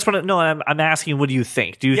 And that's what. I'm asking. What do you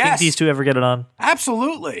think? Do you think these two ever get it on?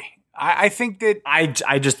 Absolutely. I think that I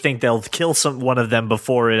just think they'll kill one of them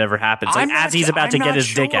before it ever happens. Like as he's about to get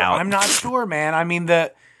his dick out. I'm not sure, man. I mean,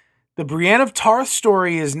 the Brienne of Tarth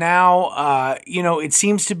story is now, it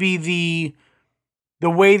seems to be the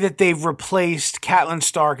way that they've replaced Catelyn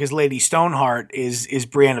Stark as Lady Stoneheart is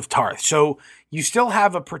Brienne of Tarth. So you still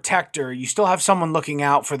have a protector. You still have someone looking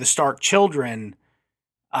out for the Stark children.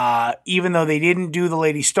 Even though they didn't do the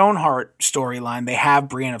Lady Stoneheart storyline, they have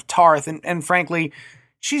Brienne of Tarth. And frankly,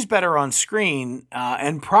 she's better on screen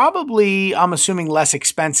and probably, I'm assuming, less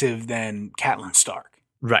expensive than Catelyn Stark.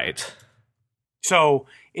 Right. So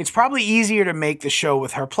it's probably easier to make the show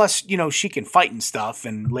with her. Plus, she can fight and stuff,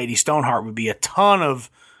 and Lady Stoneheart would be a ton of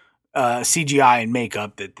CGI and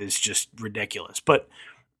makeup that is just ridiculous. But,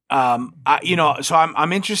 so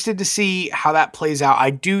I'm interested to see how that plays out. I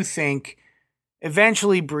do think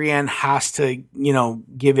eventually Brienne has to,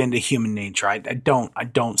 give into human nature. I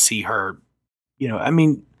don't see her,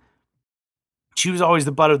 she was always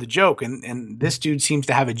the butt of the joke, and this dude seems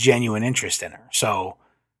to have a genuine interest in her. So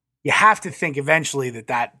you have to think eventually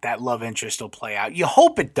that love interest will play out. You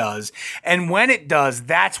hope it does. And when it does,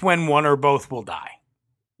 that's when one or both will die.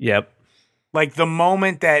 Yep. Like the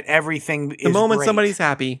moment that everything is The moment great. somebody's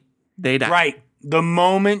happy, they die. Right. The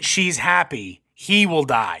moment she's happy, he will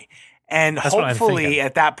die. And That's what I'm hopefully thinking.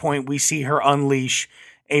 at that point we see her unleash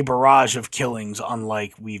a barrage of killings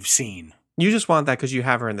unlike we've seen. You just want that because you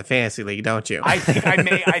have her in the fantasy league, don't you? I think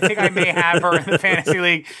I may have her in the fantasy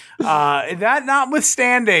league. That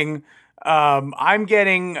notwithstanding, I'm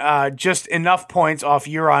getting just enough points off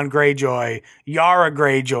Euron Greyjoy, Yara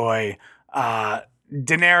Greyjoy,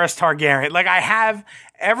 Daenerys Targaryen. Like I have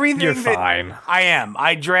everything. You're that fine. I am.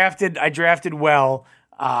 I drafted well.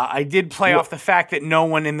 I did play off the fact that no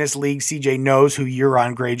one in this league, CJ, knows who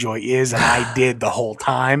Euron Greyjoy is, and I did the whole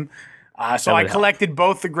time. So I collected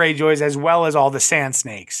both the Greyjoys as well as all the Sand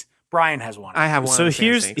Snakes. Brian has one. I have one. So of the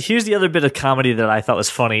here's fantasy. here's the other bit of comedy that I thought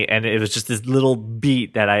was funny, and it was just this little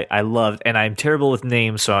beat that I loved, and I'm terrible with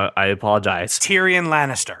names, so I apologize. Tyrion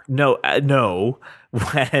Lannister. No.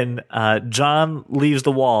 When John leaves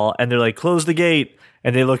the wall, and they're like, "Close the gate,"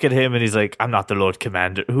 and they look at him, and he's like, "I'm not the Lord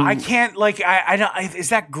Commander." Who I can't I don't. Is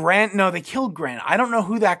that Grant? No, they killed Grant. I don't know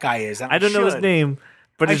who that guy is. I don't know his name,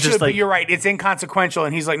 but I it's should, just but like you're right. It's inconsequential,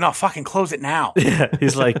 and he's like, "No, fucking close it now."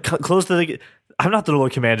 he's like, "Close the gate." I'm not the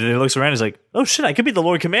Lord Commander. And he looks around. He's like, "Oh shit, I could be the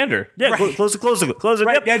Lord Commander." Yeah, Right. close it.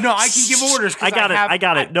 Right. Yep. Yeah, no, I can give orders. 'Cause I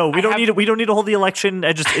got it. No, we don't need it. We don't need to hold the election.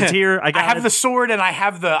 It's here. I got I have it. the sword and I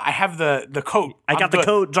have the coat. I got the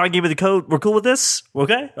coat. John gave me the coat. We're cool with this. We're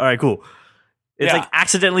okay. All right, cool. It's Yeah. like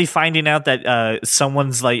accidentally finding out that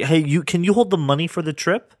someone's like, "Hey, can you hold the money for the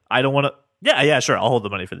trip?" I don't want to. Yeah, sure. I'll hold the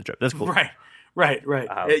money for the trip. That's cool. Right. You but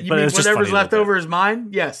mean it's just whatever's funny left that- over is mine?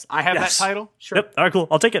 Yes, I have Yes. that title. Sure. Yep. All right, cool.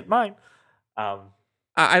 I'll take it. Mine.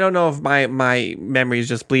 I don't know if my memory is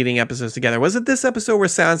just bleeding episodes together. Was it this episode where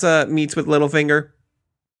Sansa meets with Littlefinger?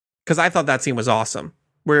 Because I thought that scene was awesome.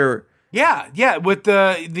 Where Yeah. With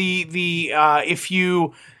the if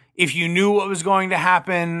you knew what was going to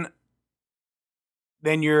happen,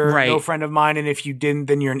 then you're Right. no friend of mine, and if you didn't,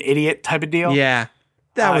 then you're an idiot type of deal. yeah,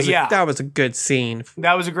 that was yeah. that was a good scene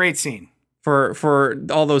That was a great scene. for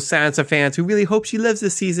all those Sansa fans who really hope she lives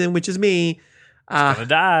this season, which is me. Gonna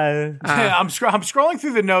die. I'm scrolling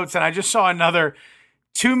through the notes, and I just saw another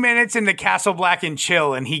 2 minutes into Castle Black and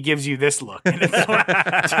chill, and he gives you this look. And it's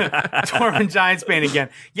Tormund Giantsbane again.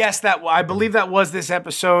 Yes, I believe that was this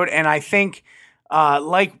episode, and I think,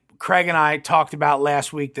 like Craig and I talked about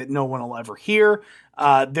last week, that no one will ever hear.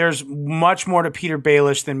 There's much more to Peter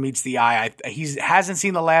Baelish than meets the eye. We haven't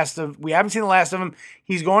seen the last of him.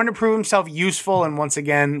 He's going to prove himself useful, and once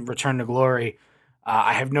again, return to glory.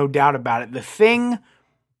 I have no doubt about it. The thing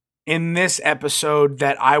in this episode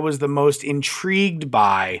that I was the most intrigued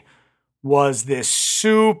by was this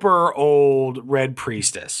super old Red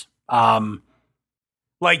Priestess.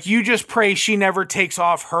 Like, you just pray she never takes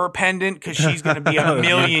off her pendant because she's going to be a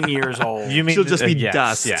million years old. You mean She'll just be yes,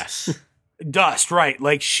 dust. Yes. Dust, right.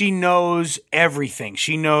 Like, she knows everything.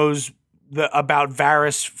 She knows about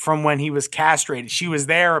Varys from when he was castrated. She was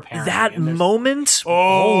there, apparently. That And there's- moment.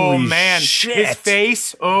 Oh, holy man. shit. His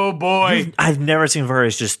face. Oh, boy. I've never seen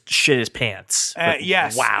Varys just shit his pants. But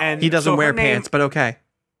Yes. Wow. And He doesn't so wear her name- pants, but okay.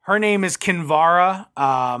 Her name is Kinvara.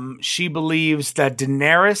 She believes that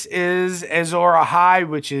Daenerys is Azor Ahai,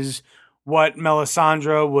 which is what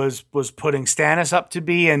Melisandre was putting Stannis up to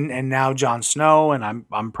be, and now Jon Snow, and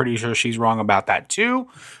I'm pretty sure she's wrong about that too.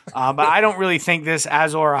 But I don't really think this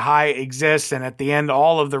Azor Ahai exists, and at the end,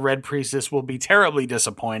 all of the Red Priestess will be terribly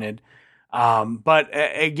disappointed. But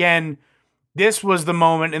again, this was the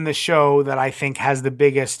moment in the show that I think has the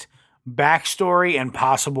biggest backstory and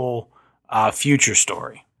possible future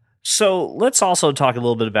story. So let's also talk a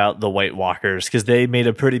little bit about the White Walkers, because they made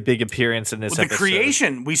a pretty big appearance in this The episode.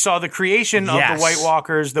 creation. We saw the creation of Yes. the White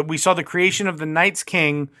Walkers. That we saw the creation of the Night's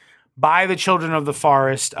King by the Children of the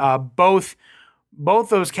Forest. Both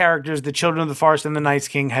those characters, the Children of the Forest and the Night's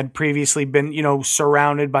King, had previously been,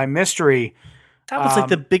 surrounded by mystery. That was like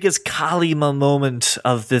the biggest Kalima moment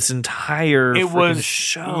of this entire It was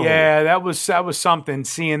show. Yeah, that was something.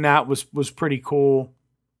 Seeing that was pretty cool.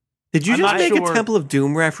 Did you I'm just not make sure. a Temple of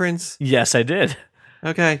Doom reference? Yes, I did.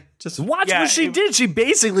 Okay, just Watch Yeah, what she did. She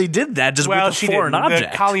basically did that just with a she foreign didn't.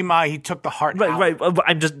 object. The Kalima, he took the heart out. Right.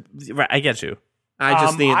 I'm just right. I get you. I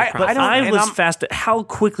just needed I the process. don't- I and was I'm- fast at how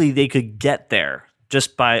quickly they could get there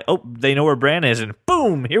just by they know where Bran is and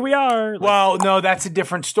boom, here we are. Well, no, that's a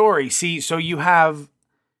different story. See, so you have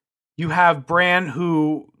Bran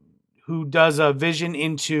who does a vision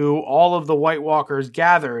into all of the White Walkers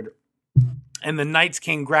gathered, and the Night's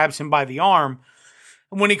King grabs him by the arm.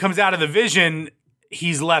 And when he comes out of the vision,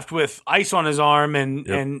 he's left with ice on his arm, and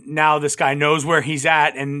now this guy knows where he's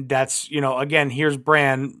at, and that's again, here's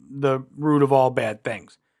Bran, the root of all bad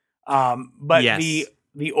things. But Yes.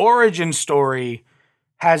 the origin story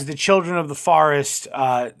has the Children of the Forest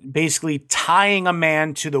basically tying a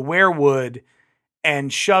man to the weirwood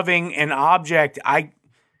and shoving an object.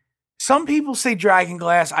 Some people say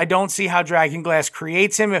dragonglass. I don't see how dragonglass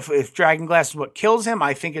creates him. If dragonglass is what kills him,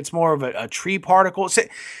 I think it's more of a tree particle. So,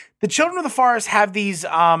 the Children of the Forest have these.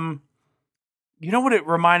 What it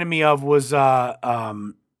reminded me of was the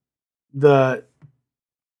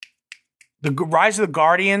Rise of the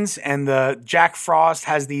Guardians, and the Jack Frost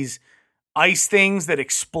has these ice things that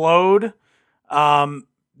explode.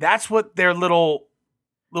 That's what their little.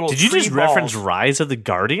 Did you tree just balls. reference Rise of the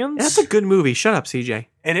Guardians? That's a good movie. Shut up, CJ.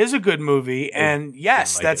 It is a good movie, and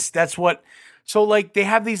yes, like that's what. So like they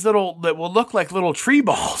have these little that will look like little tree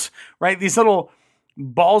balls, right? These little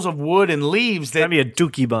balls of wood and leaves that That'd be a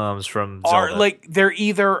Dookie Bombs from are Zelda. like they're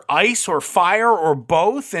either ice or fire or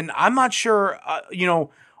both, and I'm not sure.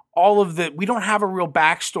 All of the we don't have a real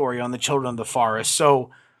backstory on the Children of the Forest,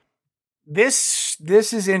 so this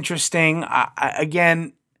is interesting.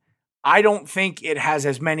 Again, I don't think it has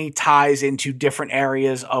as many ties into different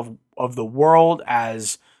areas of the world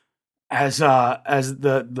as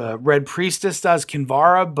the Red Priestess does,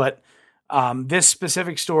 Kinvara, but this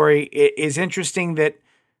specific story is interesting that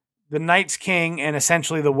the Night's King and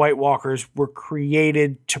essentially the White Walkers were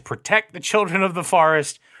created to protect the Children of the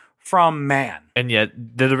Forest from man. and yet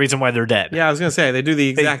they're the reason why they're dead. Yeah, I was gonna say they do the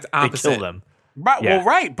exact opposite. They kill them. Right. Yeah. Well,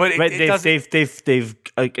 right, but Right, it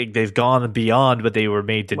doesn't. they've gone beyond what they were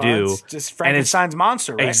made to do. It's just Frankenstein's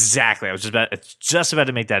monster, right? Exactly. I was just about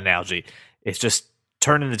to make that analogy. It's just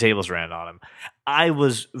turning the tables around on him.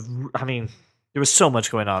 There was so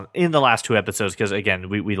much going on in the last two episodes because again,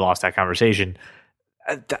 we lost that conversation.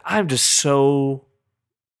 I'm so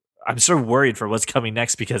worried for what's coming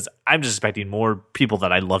next because I'm just expecting more people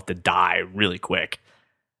that I love to die really quick.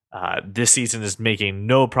 This season is making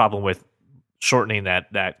no problem with shortening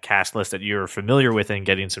that cast list that you're familiar with and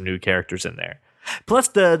getting some new characters in there. Plus,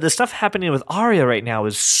 the stuff happening with Arya right now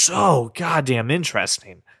is so goddamn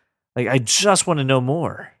interesting. Like, I just want to know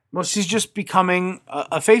more. Well, she's just becoming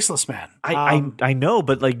a faceless man. I know,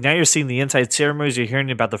 but like now you're seeing the inside ceremonies. You're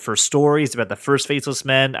hearing about the first stories about the first faceless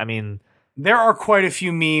men. I mean, there are quite a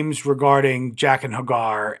few memes regarding Jack and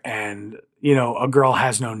Hagar and, a girl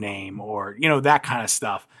has no name or, that kind of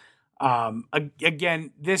stuff.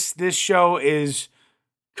 Again, this show is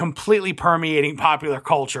completely permeating popular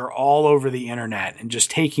culture all over the internet and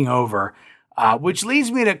just taking over, which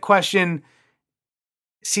leads me to question,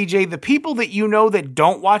 CJ, the people that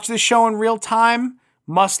don't watch this show in real time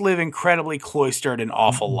must live incredibly cloistered and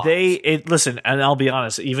awful lives. Listen, and I'll be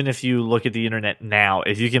honest, even if you look at the internet now,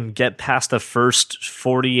 if you can get past the first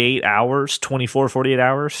 48 hours,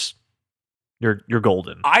 you're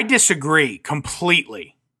golden. I disagree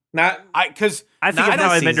completely. Because I think not of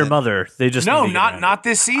How this I Met Your season. Mother. They just no, need to get around not it.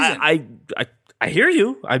 this season. I hear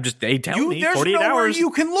you. They tell me There's 48 nowhere hours. you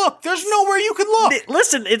can look. There's nowhere you can look.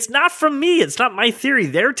 Listen, it's not from me. It's not my theory.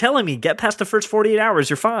 They're telling me get past the first 48 hours.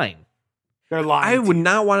 You're fine. They're lying. I to would you.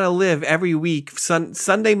 not want to live every week,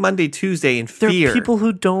 Sunday, Monday, Tuesday in There fear. are people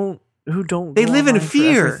who don't. They go live in online for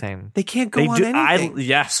fear. everything. They can't go They on do. anything.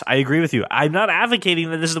 Yes, I agree with you. I'm not advocating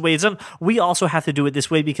that this is the way it's done. We also have to do it this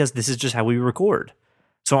way because this is just how we record.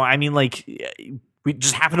 So I mean, like, we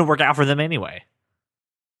just happen to work out for them anyway.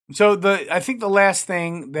 So I think the last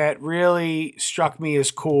thing that really struck me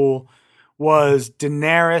as cool was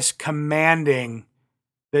Daenerys commanding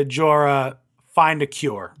that Jorah find a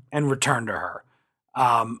cure and return to her.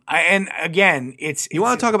 And again, You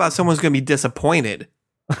want to talk about someone who's going to be disappointed?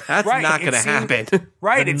 That's Right, not going to it seems- happen.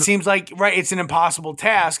 right. It seems like it's an impossible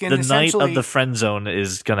task, and The night essentially of the friend zone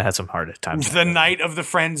is going to have some hard times. the night of the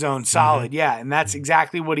friend zone, solid, yeah, and that's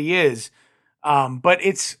exactly what he is. But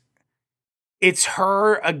it's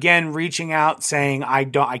her again reaching out, saying, I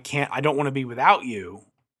don't want to be without you.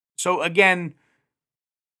 So again,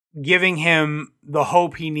 giving him the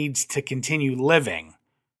hope he needs to continue living,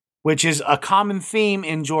 which is a common theme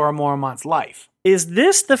in Jorah Mormont's life. Is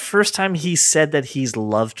this the first time he said that he's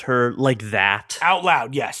loved her like that? Out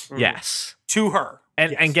loud, yes. Yes. To her.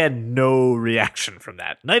 And Yes. and get no reaction from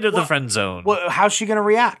that. Night of the friend zone. Well, how's she going to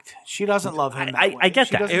react? She doesn't love him. I- that way. I get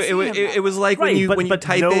She that. doesn't It, see it, him it, that it was like right, when you but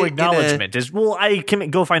type no it acknowledgement is, well, I can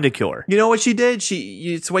go find a cure. You know what she did?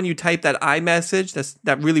 It's when you type that iMessage,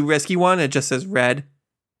 that really risky one. It just says red,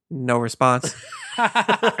 no response.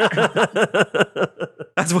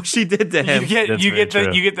 That's what she did to him. You get That's you very get the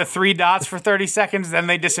true. you get the 3 dots for 30 seconds, then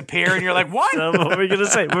they disappear, and you're like, what? What were we gonna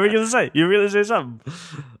say? What were we gonna say? You were gonna say something.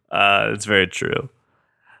 It's very true.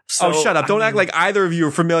 So, Shut up! Don't act like either of you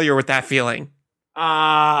are familiar with that feeling. No,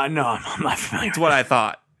 I'm not familiar. That's what I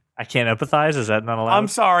thought. I can't empathize. Is that not allowed? I'm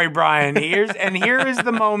sorry, Brian. Here is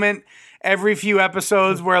the moment every few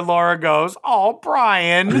episodes where Laura goes, "Oh,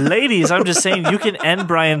 Brian." Ladies, I'm just saying you can end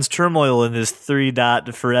Brian's turmoil in this 3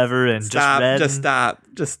 dot forever and Stop! just Just stop!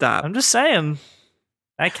 Just stop! I'm just saying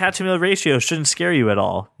that cat to meal ratio shouldn't scare you at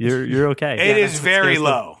all. You're okay. It is very scares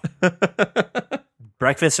low.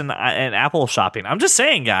 Breakfast and apple shopping. I'm just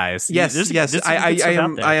saying, guys. Yes, There's yes. some I good stuff out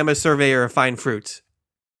am. there. I am a surveyor of fine fruits.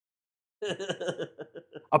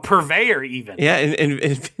 A purveyor, even. Yeah,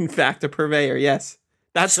 in fact, a purveyor. Yes,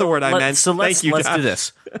 that's the word I meant. So let's Thank you, do Josh.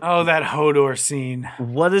 this. Oh, that Hodor scene.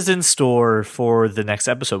 What is in store for the next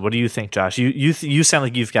episode? What do you think, Josh? You sound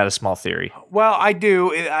like you've got a small theory. Well, I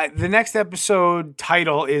do. The next episode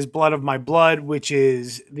title is "Blood of My Blood," which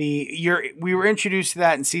is we were introduced to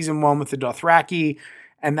that in season 1 with the Dothraki,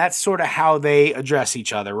 and that's sort of how they address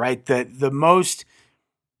each other, right? The most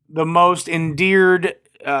endeared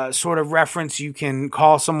sort of reference you can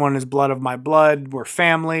call someone is "Blood of My Blood." We're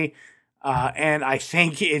family, and I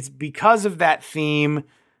think it's because of that theme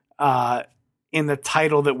in the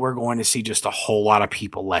title that we're going to see just a whole lot of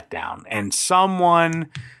people let down, and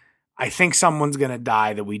I think someone's going to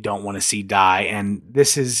die that we don't want to see die. And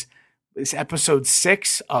this is episode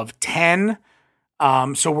 6 of 10.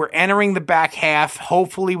 So we're entering the back half,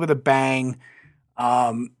 hopefully with a bang.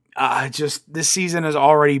 Just this season has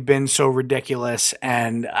already been so ridiculous,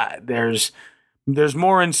 and there's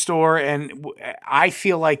more in store. And I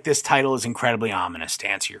feel like this title is incredibly ominous, to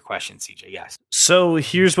answer your question, CJ. Yes. So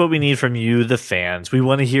here's what we need from you, the fans. We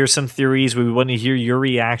want to hear some theories. We want to hear your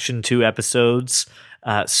reaction to episodes.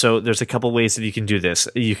 So there's a couple ways that you can do this.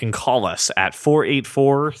 You can call us at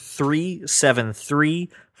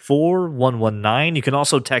 484-373-4119. You can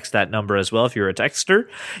also text that number as well if you're a texter.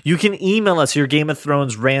 You can email us your Game of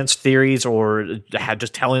Thrones rants, theories, or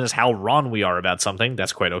just telling us how wrong we are about something.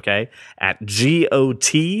 That's quite okay. At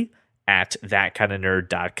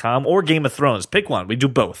GOT@thatkindofnerd.com or Game of Thrones. Pick one. We do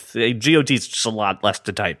both. GOT is just a lot less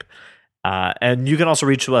to type. And you can also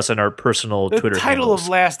reach to us on our personal Twitter The title handles. of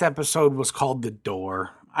last episode was called The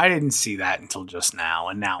Door. I didn't see that until just now,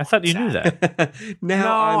 and now I thought I'm you knew sad. that. Now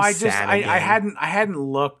No, I'm I sad I again. hadn't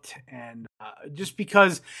looked, and just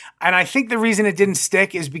because, and I think the reason it didn't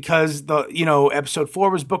stick is because episode 4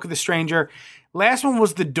 was Book of the Stranger. Last one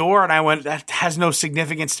was The Door, and I went, that has no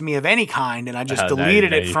significance to me of any kind, and I just Now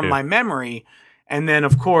deleted it you from do. my memory. And then,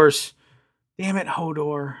 of course, damn it,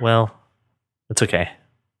 Hodor. Well, it's okay.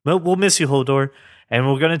 We'll miss you, Hodor. And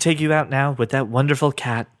we're going to take you out now with that wonderful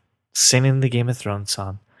cat singing the Game of Thrones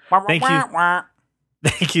song. Thank you.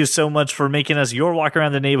 Thank you so much for making us your walk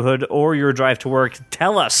around the neighborhood or your drive to work.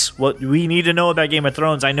 Tell us what we need to know about Game of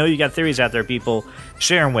Thrones. I know you got theories out there, people.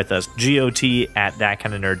 Share them with us.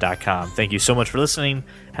 GOT@thatkindofnerd.com. Thank you so much for listening.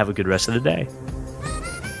 Have a good rest of the day.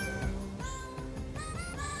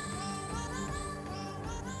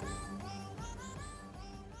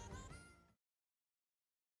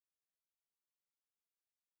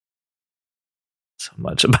 So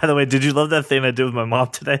much. By the way, did you love that thing I did with my mom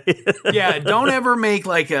today? Yeah, don't ever make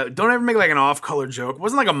like an off-color joke. It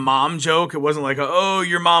wasn't like a mom joke. It wasn't like oh,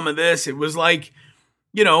 your mama this. It was like,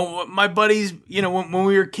 my buddies, when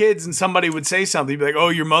we were kids and somebody would say something, you'd be like, oh,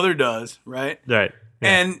 your mother does, right? Right.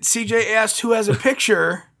 Yeah. And CJ asked who has a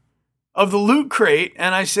picture of the loot crate,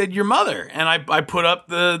 and I said your mother. And I put up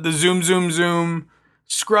the zoom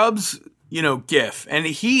Scrubs, GIF, and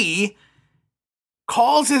he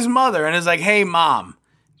calls his mother and is like, hey, Mom,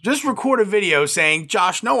 just record a video saying,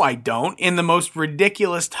 Josh, no, I don't, in the most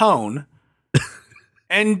ridiculous tone.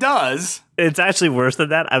 and does. It's actually worse than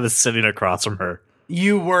that. I was sitting across from her.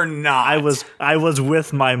 You were not. I was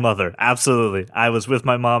with my mother. Absolutely. I was with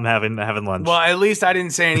my mom having lunch. Well, at least I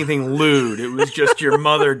didn't say anything lewd. It was just your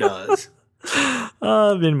mother does.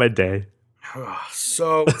 In my day.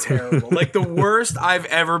 So terrible. Like the worst I've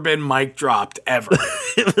ever been mic dropped ever.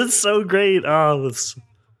 It was so great. Anyway,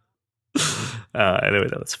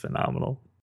 that was phenomenal.